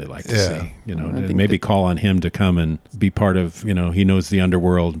would really like to Yeah. see. I think Maybe that- call on him to come and be part of. He knows the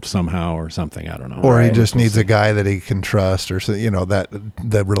underworld somehow or something. I don't know. Or he Right. just needs a guy that he can trust, or that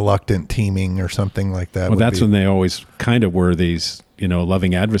the reluctant teaming or something like that. Well, that's when they always kind of were these,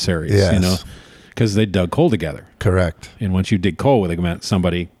 loving adversaries. Yes. Because they dug coal together, correct. and once you dig coal with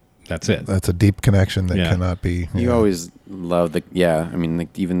somebody, that's it. That's a deep connection that Yeah. cannot be. You always love I mean,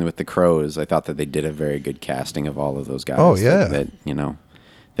 even with the Crows, I thought that they did a very good casting of all of those guys. Oh, yeah.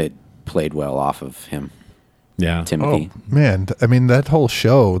 That played well off of him, Yeah. Timothy. Oh man, I mean that whole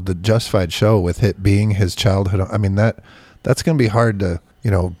show, the Justified show, with it being his childhood. I mean that's going to be hard to.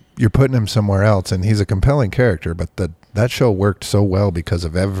 You're putting him somewhere else, and he's a compelling character, but that show worked so well because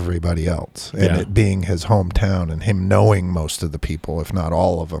of everybody else, and Yeah. it being his hometown, and him knowing most of the people, if not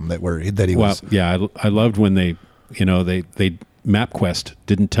all of them, that he Well, was. yeah, I loved when they MapQuest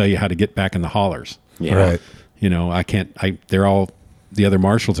didn't tell you how to get back in the hollers. Yeah. Right. The other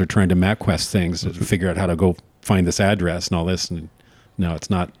marshals are trying to MapQuest things to figure out how to go find this address and all this. And no, it's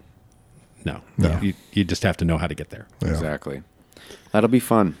not. No. You just have to know how to get there. Yeah. Exactly. That'll be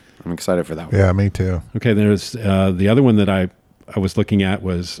fun. I'm excited for that one. Yeah, me too. Okay, there's the other one that I was looking at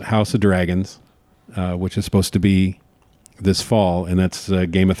was House of Dragons, which is supposed to be this fall, and that's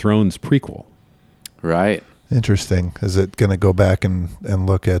Game of Thrones prequel. Right. Interesting. Is it going to go back and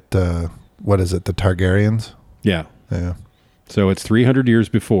look at what is it, the Targaryens? Yeah. Yeah. So it's 300 years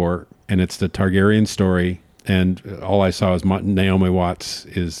before, and it's the Targaryen story. And all I saw is Naomi Watts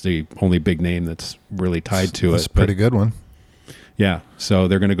is the only big name that's really tied to That's it. a pretty good one. Yeah, so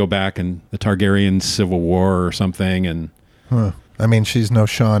they're going to go back and the Targaryen Civil War or something, and Huh. I mean, she's no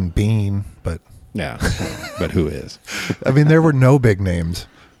Sean Bean, but yeah, but who is? I mean, there were no big names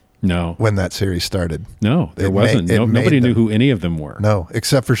No, when that series started. no, there It wasn't. made Nobody knew them. who any of them were. No,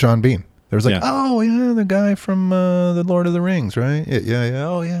 except for Sean Bean. There was like, Yeah. oh yeah, the guy from the Lord of the Rings, right? Yeah.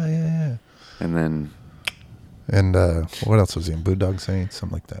 Oh yeah. And then And what else was he in? Boondog Saints,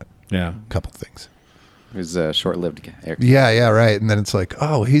 something like that. Yeah, A couple things. it was a short-lived character. Yeah, right. And then it's like,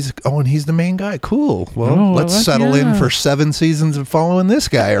 and he's the main guy. Cool. Well, Oh, let's well, settle in yeah. for 7 seasons of following this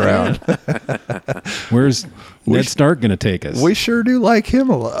guy around. where's Ned Stark going to take us? We sure do like him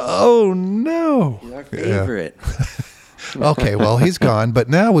a lot. Oh no. Our favorite. Okay, well, he's gone, but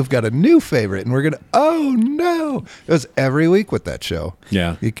now we've got a new favorite, and we're going to, oh no. It was every week with that show.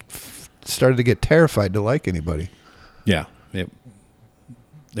 Yeah, You started to get terrified to like anybody. yeah,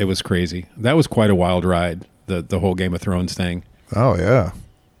 it was crazy. That was quite a wild ride. The whole Game of Thrones thing. Oh, yeah.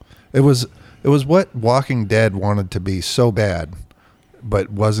 It was what Walking Dead wanted to be so bad, but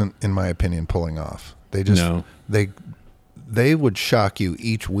wasn't, in my opinion, pulling off. They just, No. they would shock you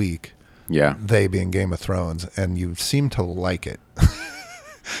each week, Yeah. they being Game of Thrones, and you seem to like it.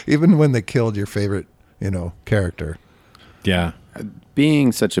 Even when they killed your favorite, character. Yeah,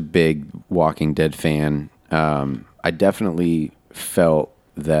 Being such a big Walking Dead fan, I definitely felt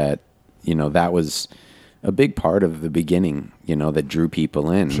that, that was a big part of the beginning, that drew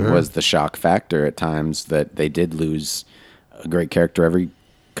people in was the shock factor at times that they did lose a great character every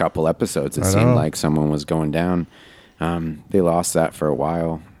couple episodes. It seemed like someone was going down. They lost that for a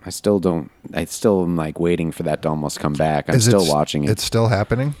while. I still am like waiting for that to almost come back. I'm still watching it. It's still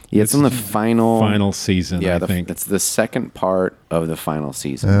happening? Yeah, it's in the final season, I think. It's the second part of the final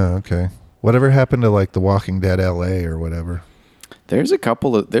season. Oh, okay. Whatever happened to like The Walking Dead LA or whatever? There's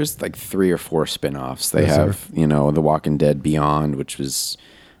like 3 or 4 spin-offs. They have, The Walking Dead Beyond, which was,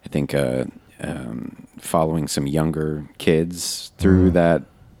 I think, following some younger kids through that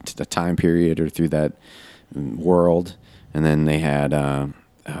time period or through that world. And then they had,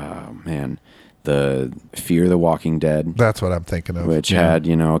 the Fear the Walking Dead. That's what I'm thinking of. Which had,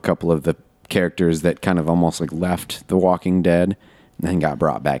 a couple of the characters that kind of almost like left The Walking Dead and then got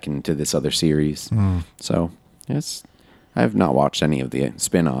brought back into this other series. So, yes, I have not watched any of the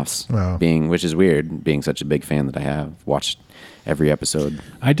spin-offs, which is weird, being such a big fan that I have watched every episode.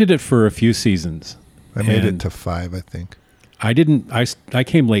 I did it for a few seasons. I made it to 5, I think. I didn't. I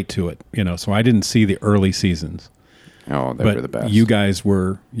came late to it, so I didn't see the early seasons. Oh, they were the best. You guys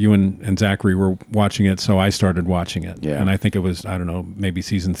you and Zachary were watching it, so I started watching it. Yeah. And I think it was, I don't know, maybe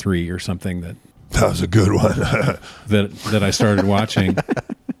season 3 or something that was a good one. that I started watching.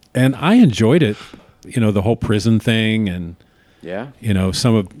 And I enjoyed it, the whole prison thing and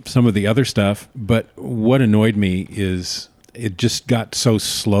some of the other stuff. But what annoyed me is it just got so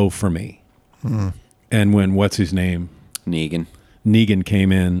slow for me. And when what's his name? Negan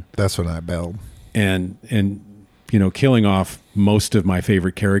came in. That's when I bailed. And killing off most of my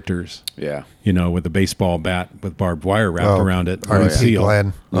favorite characters. Yeah. With a baseball bat with barbed wire wrapped around it.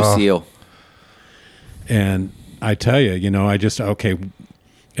 Lucille. Lucille. And I tell you,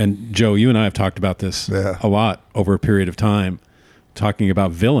 and Joe, you and I have talked about this a lot over a period of time, talking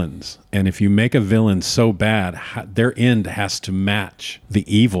about villains. And if you make a villain so bad, their end has to match the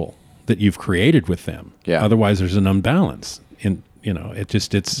evil that you've created with them. Yeah. Otherwise, there's an unbalance.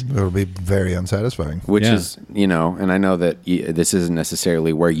 It'll be very unsatisfying. Which is, and I know that this isn't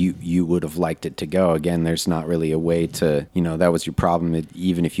necessarily where you would have liked it to go. Again, there's not really a way to, that was your problem.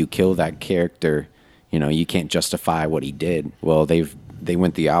 Even if you kill that character, you can't justify what he did. Well, they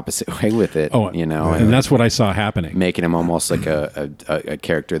went the opposite way with it, and that's what I saw happening. Making him almost like a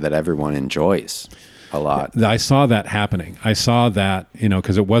character that everyone enjoys a lot. I saw that happening. I saw that,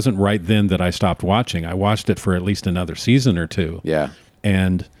 because it wasn't right then that I stopped watching. I watched it for at least another season or 2. Yeah.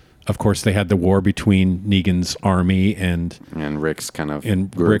 And of course they had the war between Negan's army and Rick's kind of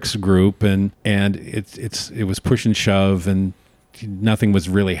Rick's group and it was push and shove and nothing was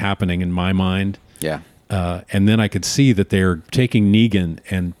really happening in my mind. Yeah. And then I could see that they're taking Negan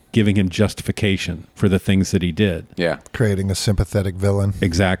and giving him justification for the things that he did. Yeah. Creating a sympathetic villain.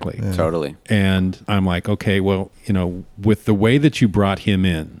 Exactly. Yeah. Totally. And I'm like, okay, well, with the way that you brought him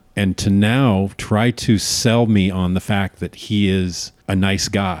in and to now try to sell me on the fact that he is a nice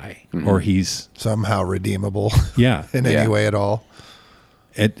guy or he's somehow redeemable in any way at all.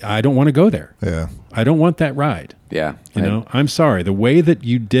 I don't want to go there. Yeah. I don't want that ride. Yeah. I'm sorry. The way that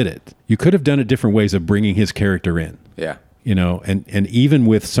you did it, you could have done it different ways of bringing his character in. Yeah. And even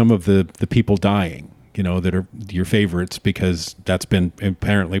with some of the people dying, that are your favorites, because that's been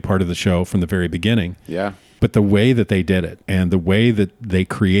apparently part of the show from the very beginning. Yeah. But the way that they did it and the way that they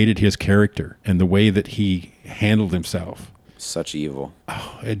created his character and the way that he handled himself. Such evil.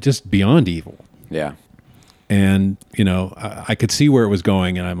 Oh, it just beyond evil. Yeah. And, I could see where it was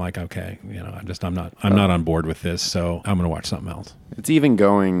going and I'm like, okay, I'm not on board with this. So I'm going to watch something else. It's even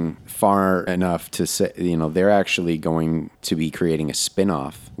going far enough to say, they're actually going to be creating a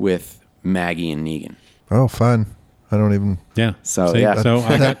spin-off with Maggie and Negan. Oh, fun. I don't even. Yeah. So I got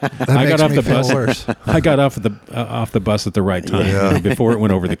off the bus. I got off the bus at the right time before it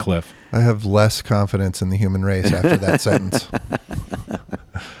went over the cliff. I have less confidence in the human race after that sentence.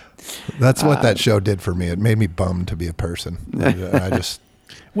 That's what that show did for me. It made me bummed to be a person. I just.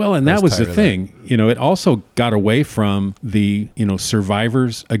 Well, and that was the thing. It also got away from the,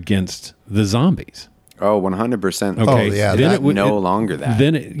 survivors against the zombies. Oh, 100%. Okay. Oh, yeah. Then it no longer that.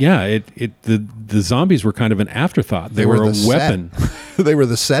 Then, the zombies were kind of an afterthought. They were a weapon. They were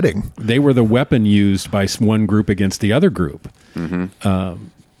the setting. They were the weapon used by one group against the other group. Mm-hmm.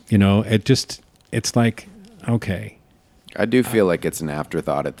 It's like, okay. I do feel like it's an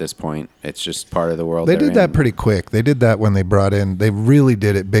afterthought at this point. It's just part of the world. They did that pretty quick. They did that when they brought in. They really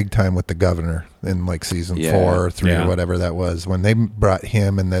did it big time with the governor in like season 4 or 3 or whatever that was. When they brought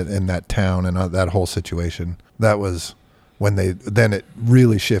him in that town and that whole situation, that was when then it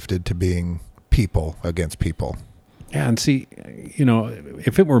really shifted to being people against people. Yeah, and see,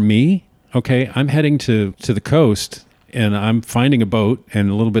 if it were me, okay, I'm heading to the coast and I'm finding a boat and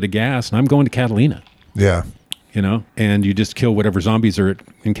a little bit of gas and I'm going to Catalina, Yeah. you know, and you just kill whatever zombies are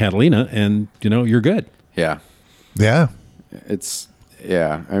in Catalina and, you know, you're good. Yeah. Yeah.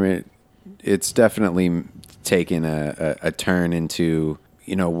 I mean, it's definitely taken a turn into,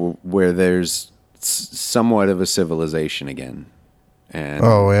 you know, where there's somewhat of a civilization again. And,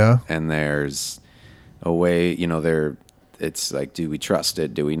 Oh, yeah. And there's a way, you know, it's like, do we trust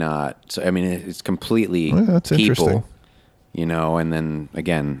it? Do we not? So, I mean, it's completely Yeah, that's people, interesting. you know, and then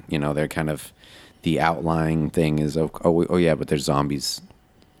again, you know, they're kind of, the outlying thing is, oh yeah, but there's zombies,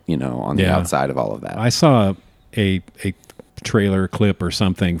 you know, on the outside of all of that. I saw a trailer clip or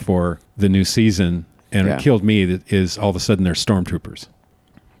something for the new season, and Yeah. it killed me. That is all of a sudden they're stormtroopers.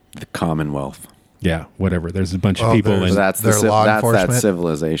 The Commonwealth. Yeah, whatever. There's a bunch of Oh, people, there's- So and that's They're law that's that enforcement?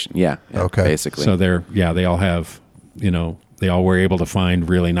 civilization. Yeah. Okay. Basically. so they all have, you know, they all were able to find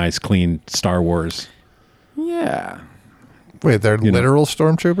really nice, clean Star Wars. yeah. Wait, they're You know. literal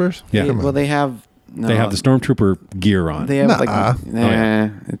stormtroopers? Yeah. Come on. Well, they have. No, They have the stormtrooper gear on. They have Nuh-uh.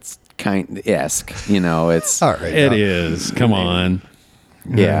 it's kind esque. You know, it's All right. It now. is. Come on.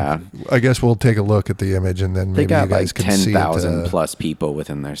 yeah. I guess we'll take a look at the image and then They maybe got you guys like can see 10,000 it. plus people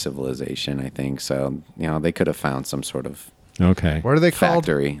within their civilization. I think so. You know, they could have found some sort of Okay. What are they called?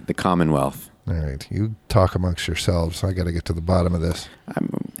 factory. The Commonwealth. All right. You talk amongst yourselves. I got to get to the bottom of this.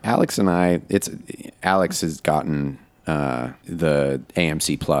 Alex and I. Alex has gotten the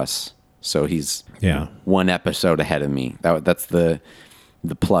AMC Plus, so he's Yeah. one episode ahead of me. That's the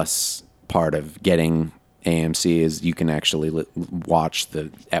plus part of getting AMC is you can actually watch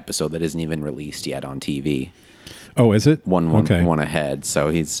the episode that isn't even released yet on TV. Oh, is it? One Okay. ahead. So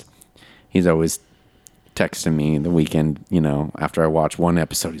he's always texting me the weekend, you know, after I watch one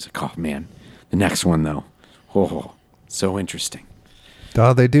episode. He's like, "Oh man, the next one though, oh, so interesting."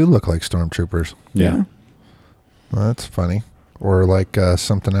 Oh, they do look like stormtroopers. Yeah. Well, that's funny. Or like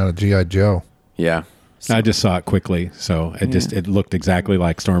something out of G.I. Joe. Yeah, I just saw it quickly, so it looked exactly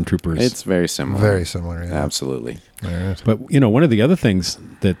like stormtroopers. it's very similar. Very similar. Yeah. Absolutely. There it is. But you know, one of the other things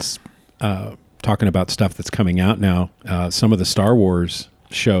that's talking about stuff that's coming out now, some of the Star Wars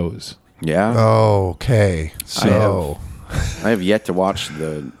shows. Yeah, Okay. So, I have yet to watch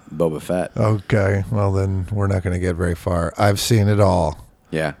the Boba Fett. okay. Well, then we're not going to get very far. I've seen it all.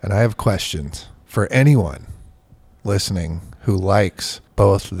 Yeah, And I have questions for anyone listening who likes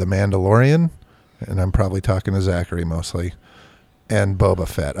both The Mandalorian, and I'm probably talking to Zachary mostly, and Boba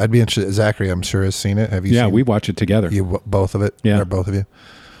Fett. I'd be interested. Zachary, I'm sure, has seen it. Have you Yeah, seen we watch it together. both of it? Yeah. Or both of you?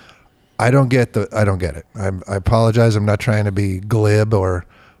 I don't get it. I apologize. I'm not trying to be glib or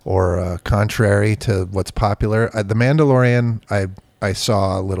contrary to what's popular. The Mandalorian, I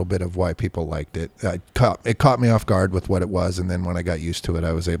saw a little bit of why people liked it. It caught me off guard with what it was, and then when I got used to it,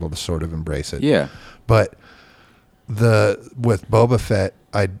 I was able to sort of embrace it. yeah. But with Boba Fett,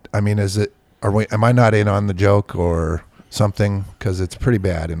 I mean, am I not in on the joke or something? Because it's pretty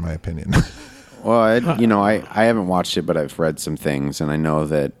bad in my opinion. Well, I haven't watched it, but I've read some things, and I know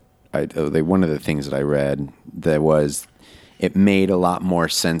that one of the things that I read that was it made a lot more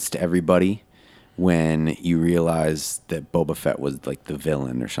sense to everybody when you realize that Boba Fett was like the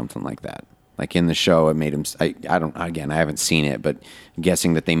villain or something like that. Like in the show, it made him. I haven't seen it, but I'm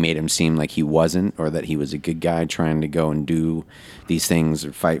guessing that they made him seem like he wasn't, or that he was a good guy trying to go and do these things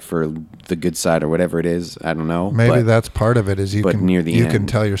or fight for the good side or whatever it is. I don't know. Maybe but, that's part of it. Is you but can near the you can end.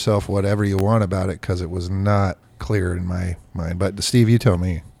 tell yourself whatever you want about it because it was not clear in my mind. But Steve, you tell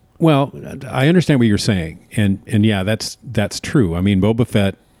me. Well, I understand what you're saying, and yeah, that's true. I mean, Boba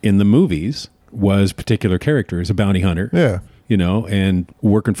Fett in the movies was a particular character as a bounty hunter. Yeah. You know, and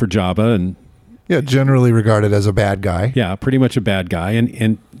working for Jabba, and Yeah, generally regarded as a bad guy. yeah, pretty much a bad guy.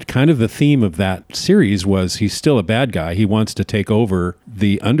 And kind of the theme of that series was he's still a bad guy. He wants to take over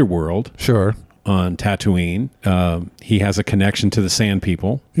the underworld Sure. on Tatooine. He has a connection to the Sand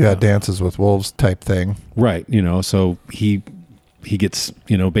People. Yeah, dances with wolves type thing. Right. You know, so he gets,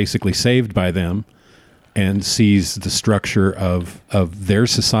 you know, basically saved by them and sees the structure of their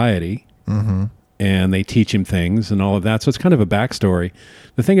society. Mm-hmm. And they teach him things and all of that. So it's kind of a backstory.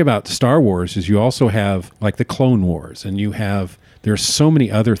 The thing about Star Wars is you also have like the Clone Wars, and there's so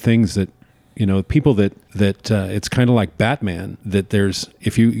many other things that, you know, people that it's kind of like Batman, that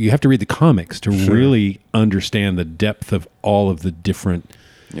if you have to read the comics to really understand the depth of all of the different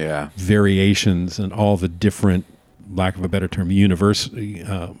Yeah. variations and all the different, lack of a better term, Universes,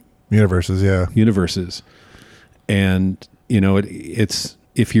 yeah. universes. And, you know, it's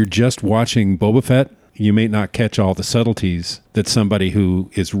if you're just watching Boba Fett, you may not catch all the subtleties that somebody who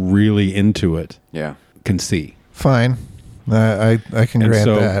is really into it Yeah. can see. Fine. I can And grant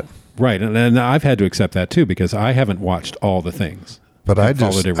so that. Right, and I've had to accept that too because I haven't watched all the things. But and I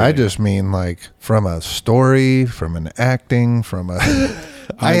followed just everything. mean like from a story, from an acting, from a.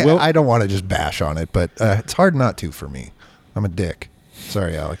 I don't want to just bash on it, but it's hard not to for me. I'm a dick.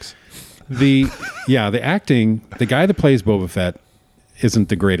 Sorry, Alex. The acting, the guy that plays Boba Fett isn't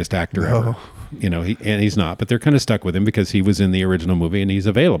the greatest actor ever. You know, he's not, but they're kind of stuck with him because he was in the original movie and he's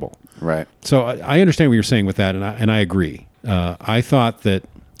available. Right. So I understand what you're saying with that, and I agree. I thought that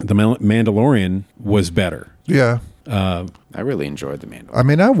the Mandalorian was better. Yeah. I really enjoyed The Mandalorian. I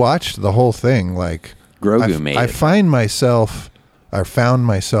mean, I watched the whole thing. Like Grogu made I it. found myself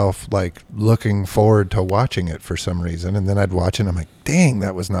like looking forward to watching it for some reason, and then I'd watch it and I'm like, dang,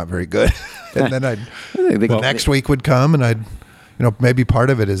 that was not very good. And then the next week would come and I'd, maybe part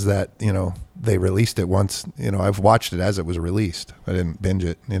of it is that, they released it once, I've watched it as it was released. I didn't binge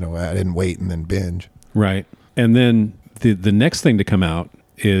it, I didn't wait and then binge. Right. And then the next thing to come out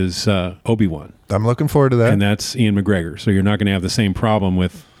is Obi-Wan. I'm looking forward to that. And that's Ian McGregor. So you're not going to have the same problem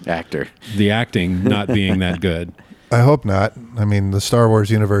with actor. the acting not being that good. I hope not. I mean, the Star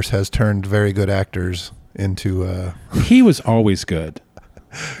Wars universe has turned very good actors into... He was always good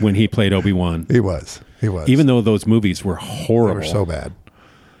when he played Obi-Wan. He was. Even though those movies were horrible. They were so bad.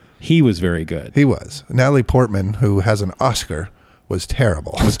 He was very good. He was. Natalie Portman, who has an Oscar, was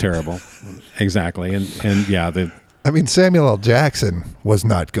terrible. Was terrible. Exactly. And yeah, I mean, Samuel L. Jackson was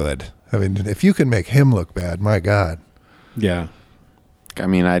not good. I mean, if you can make him look bad, my God. Yeah. I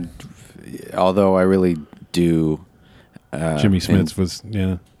mean, although I really do Jimmy Smits was,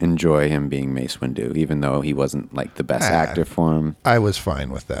 enjoy him being Mace Windu, even though he wasn't like the best actor for him. I was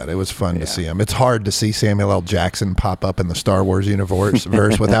fine with that. It was fun to see him. It's hard to see Samuel L. Jackson pop up in the Star Wars universe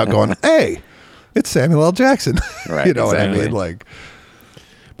without going, hey, it's Samuel L. Jackson. Right, you know exactly. what I mean? Like,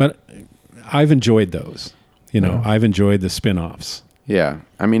 but I've enjoyed those. I've enjoyed the spin-offs. Yeah.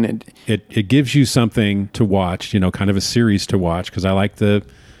 I mean, it gives you something to watch, kind of a series to watch, because I like the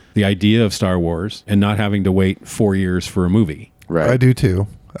idea of Star Wars and not having to wait 4 years for a movie. right. I do too.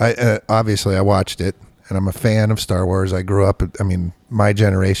 Obviously, I watched it, and I'm a fan of Star Wars. I grew up, my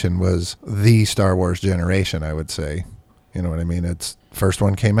generation was the Star Wars generation, I would say. You know what I mean? It's first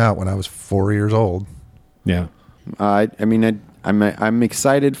one came out when I was 4 years old. Yeah. I'm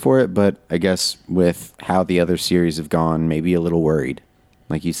excited for it, but I guess with how the other series have gone, maybe a little worried.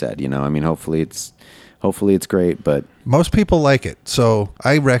 Like you said, hopefully it's great, but Most people like it, so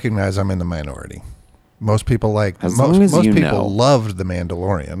I recognize I'm in the minority. Most people As long as most you people know. loved The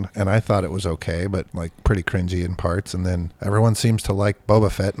Mandalorian, and I thought it was okay, but like pretty cringy in parts. And then everyone seems to like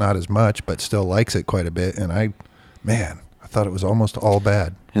Boba Fett, not as much, but still likes it quite a bit. And I thought it was almost all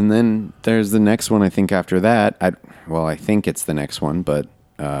bad. And then there's the next one. I think after that, I think it's the next one, but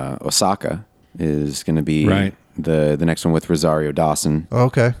Osaka is going to be Right. the next one with Rosario Dawson.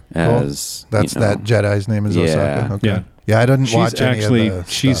 Okay, As, cool. That's that Jedi's name is Yeah. Osaka. Okay. Yeah. I didn't watch any of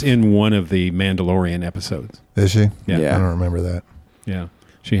the she's stuff. in one of the Mandalorian episodes. Is she? Yeah. Yeah. I don't remember that. Yeah.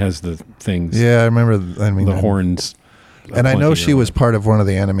 She has the things, Yeah, I remember. the horns. And I know pointing she or was part of one of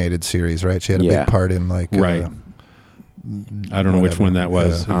the animated series, right? She had a Yeah. big part in like Right. I don't know which whatever. one that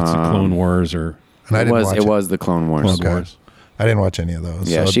was. Yeah. If it's the Clone Wars or and I It didn't was watch it was the Clone Wars. Clone Okay. Wars. I didn't watch any of those.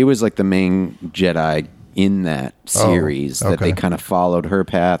 Yeah, so- she was like the main Jedi in that series that they okay. kind of followed her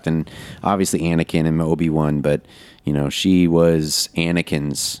path, and obviously Anakin and Obi-Wan, but she was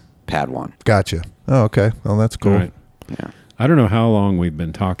Anakin's Padawan. Gotcha. Oh, okay. Well, that's cool. All right. Yeah. I don't know how long we've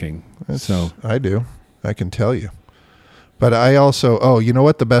been talking. So I do. I can tell you. But I also, you know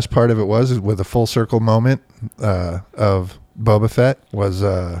what the best part of it was, is with a full circle moment of Boba Fett was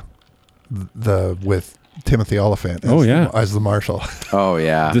with Timothy Oliphant. As the Marshal. Oh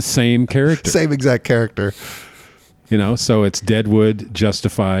yeah. the same character, Same exact character. so it's Deadwood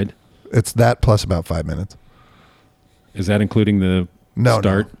Justified. It's that plus about 5 minutes. Is that including the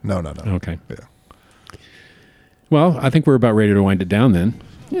start? No. Okay. Yeah. Well, I think we're about ready to wind it down then.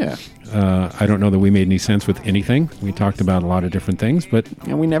 Yeah. I don't know that we made any sense with anything. We talked about a lot of different things, but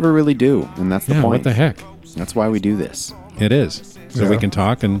And we never really do, and that's the yeah, point. what the heck? That's why we do this. It is. So we Yeah. can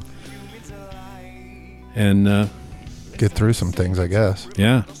talk and Get through some things, I guess.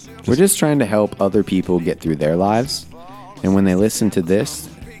 yeah. We're just trying to help other people get through their lives, and when they listen to this,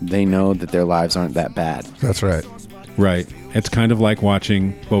 they know that their lives aren't that bad. That's right. Right. It's kind of like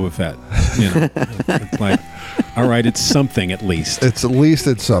watching Boba Fett. It's like, all right, it's something at least. At least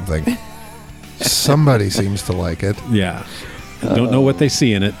it's something. Somebody seems to like it. Yeah. Don't know what they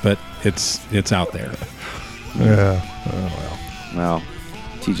see in it, but it's out there. Yeah. Well,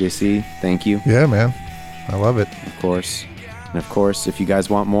 TJC, thank you, Yeah, man. I love it. of course. And of course, if you guys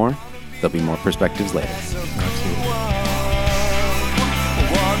want more, there'll be more perspectives later. Absolutely.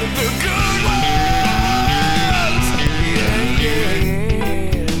 Wanna the good ones. Yeah, yeah.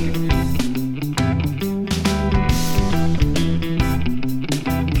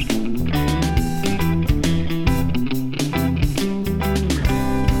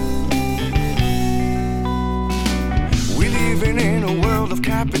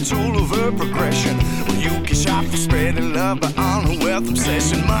 Capital over progression, where you get shot for spreading love but on a wealth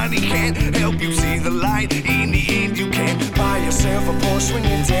obsession. Money can't help you see the light. In the end, you can't buy yourself a Porsche when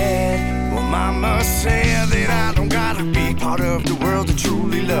you're dead. Well, mama said that I don't gotta be part of the world to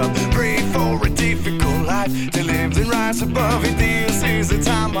truly love. Pray for a difficult life to live and rise above it. This is the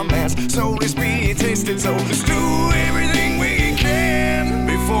time my man's soul is being tasted. So let's do everything we can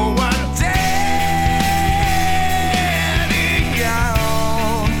before one day.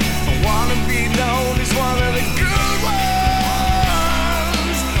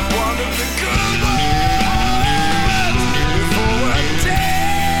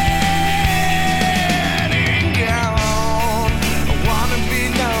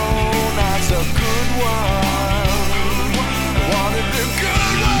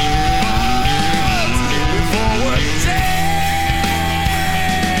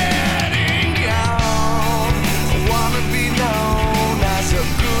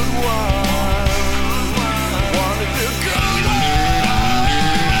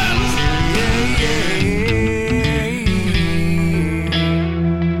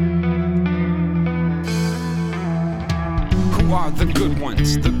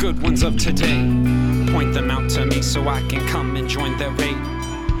 The good ones of today. Point them out to me so I can come and join their raid.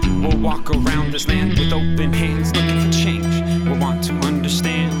 We'll walk around this land with open hands, looking for change. We'll want to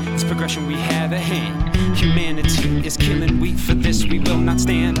understand it's progression we have at hand. Humanity is killing, we for this we will not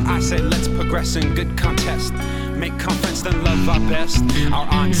stand. I say let's progress in good contest. Make conference, then love our best. Our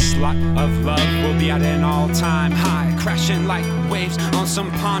onslaught of love will be at an all-time high, crashing like waves on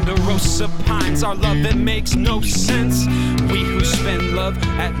some ponderosa pines. Our love, it makes no sense. We who spend love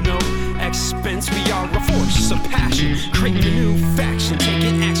at no expense. We are a force of passion, creating a new faction,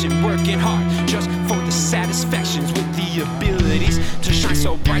 taking action, working hard just for the satisfactions, with the abilities to shine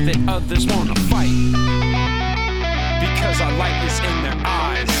so bright that others wanna fight, because our light is in their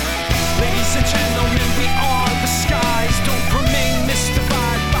eyes. Ladies and gentlemen, we are the skies. Don't remain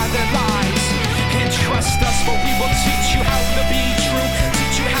mystified by their lies, and trust us, for we will teach you how to be true,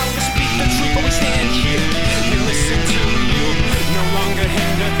 teach you how to speak the truth. But we stand here and listen to you, no longer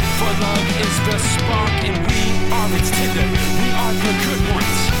hindered, for love is the spark and we are its tinder. We are the good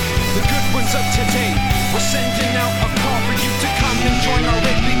ones of today. We're sending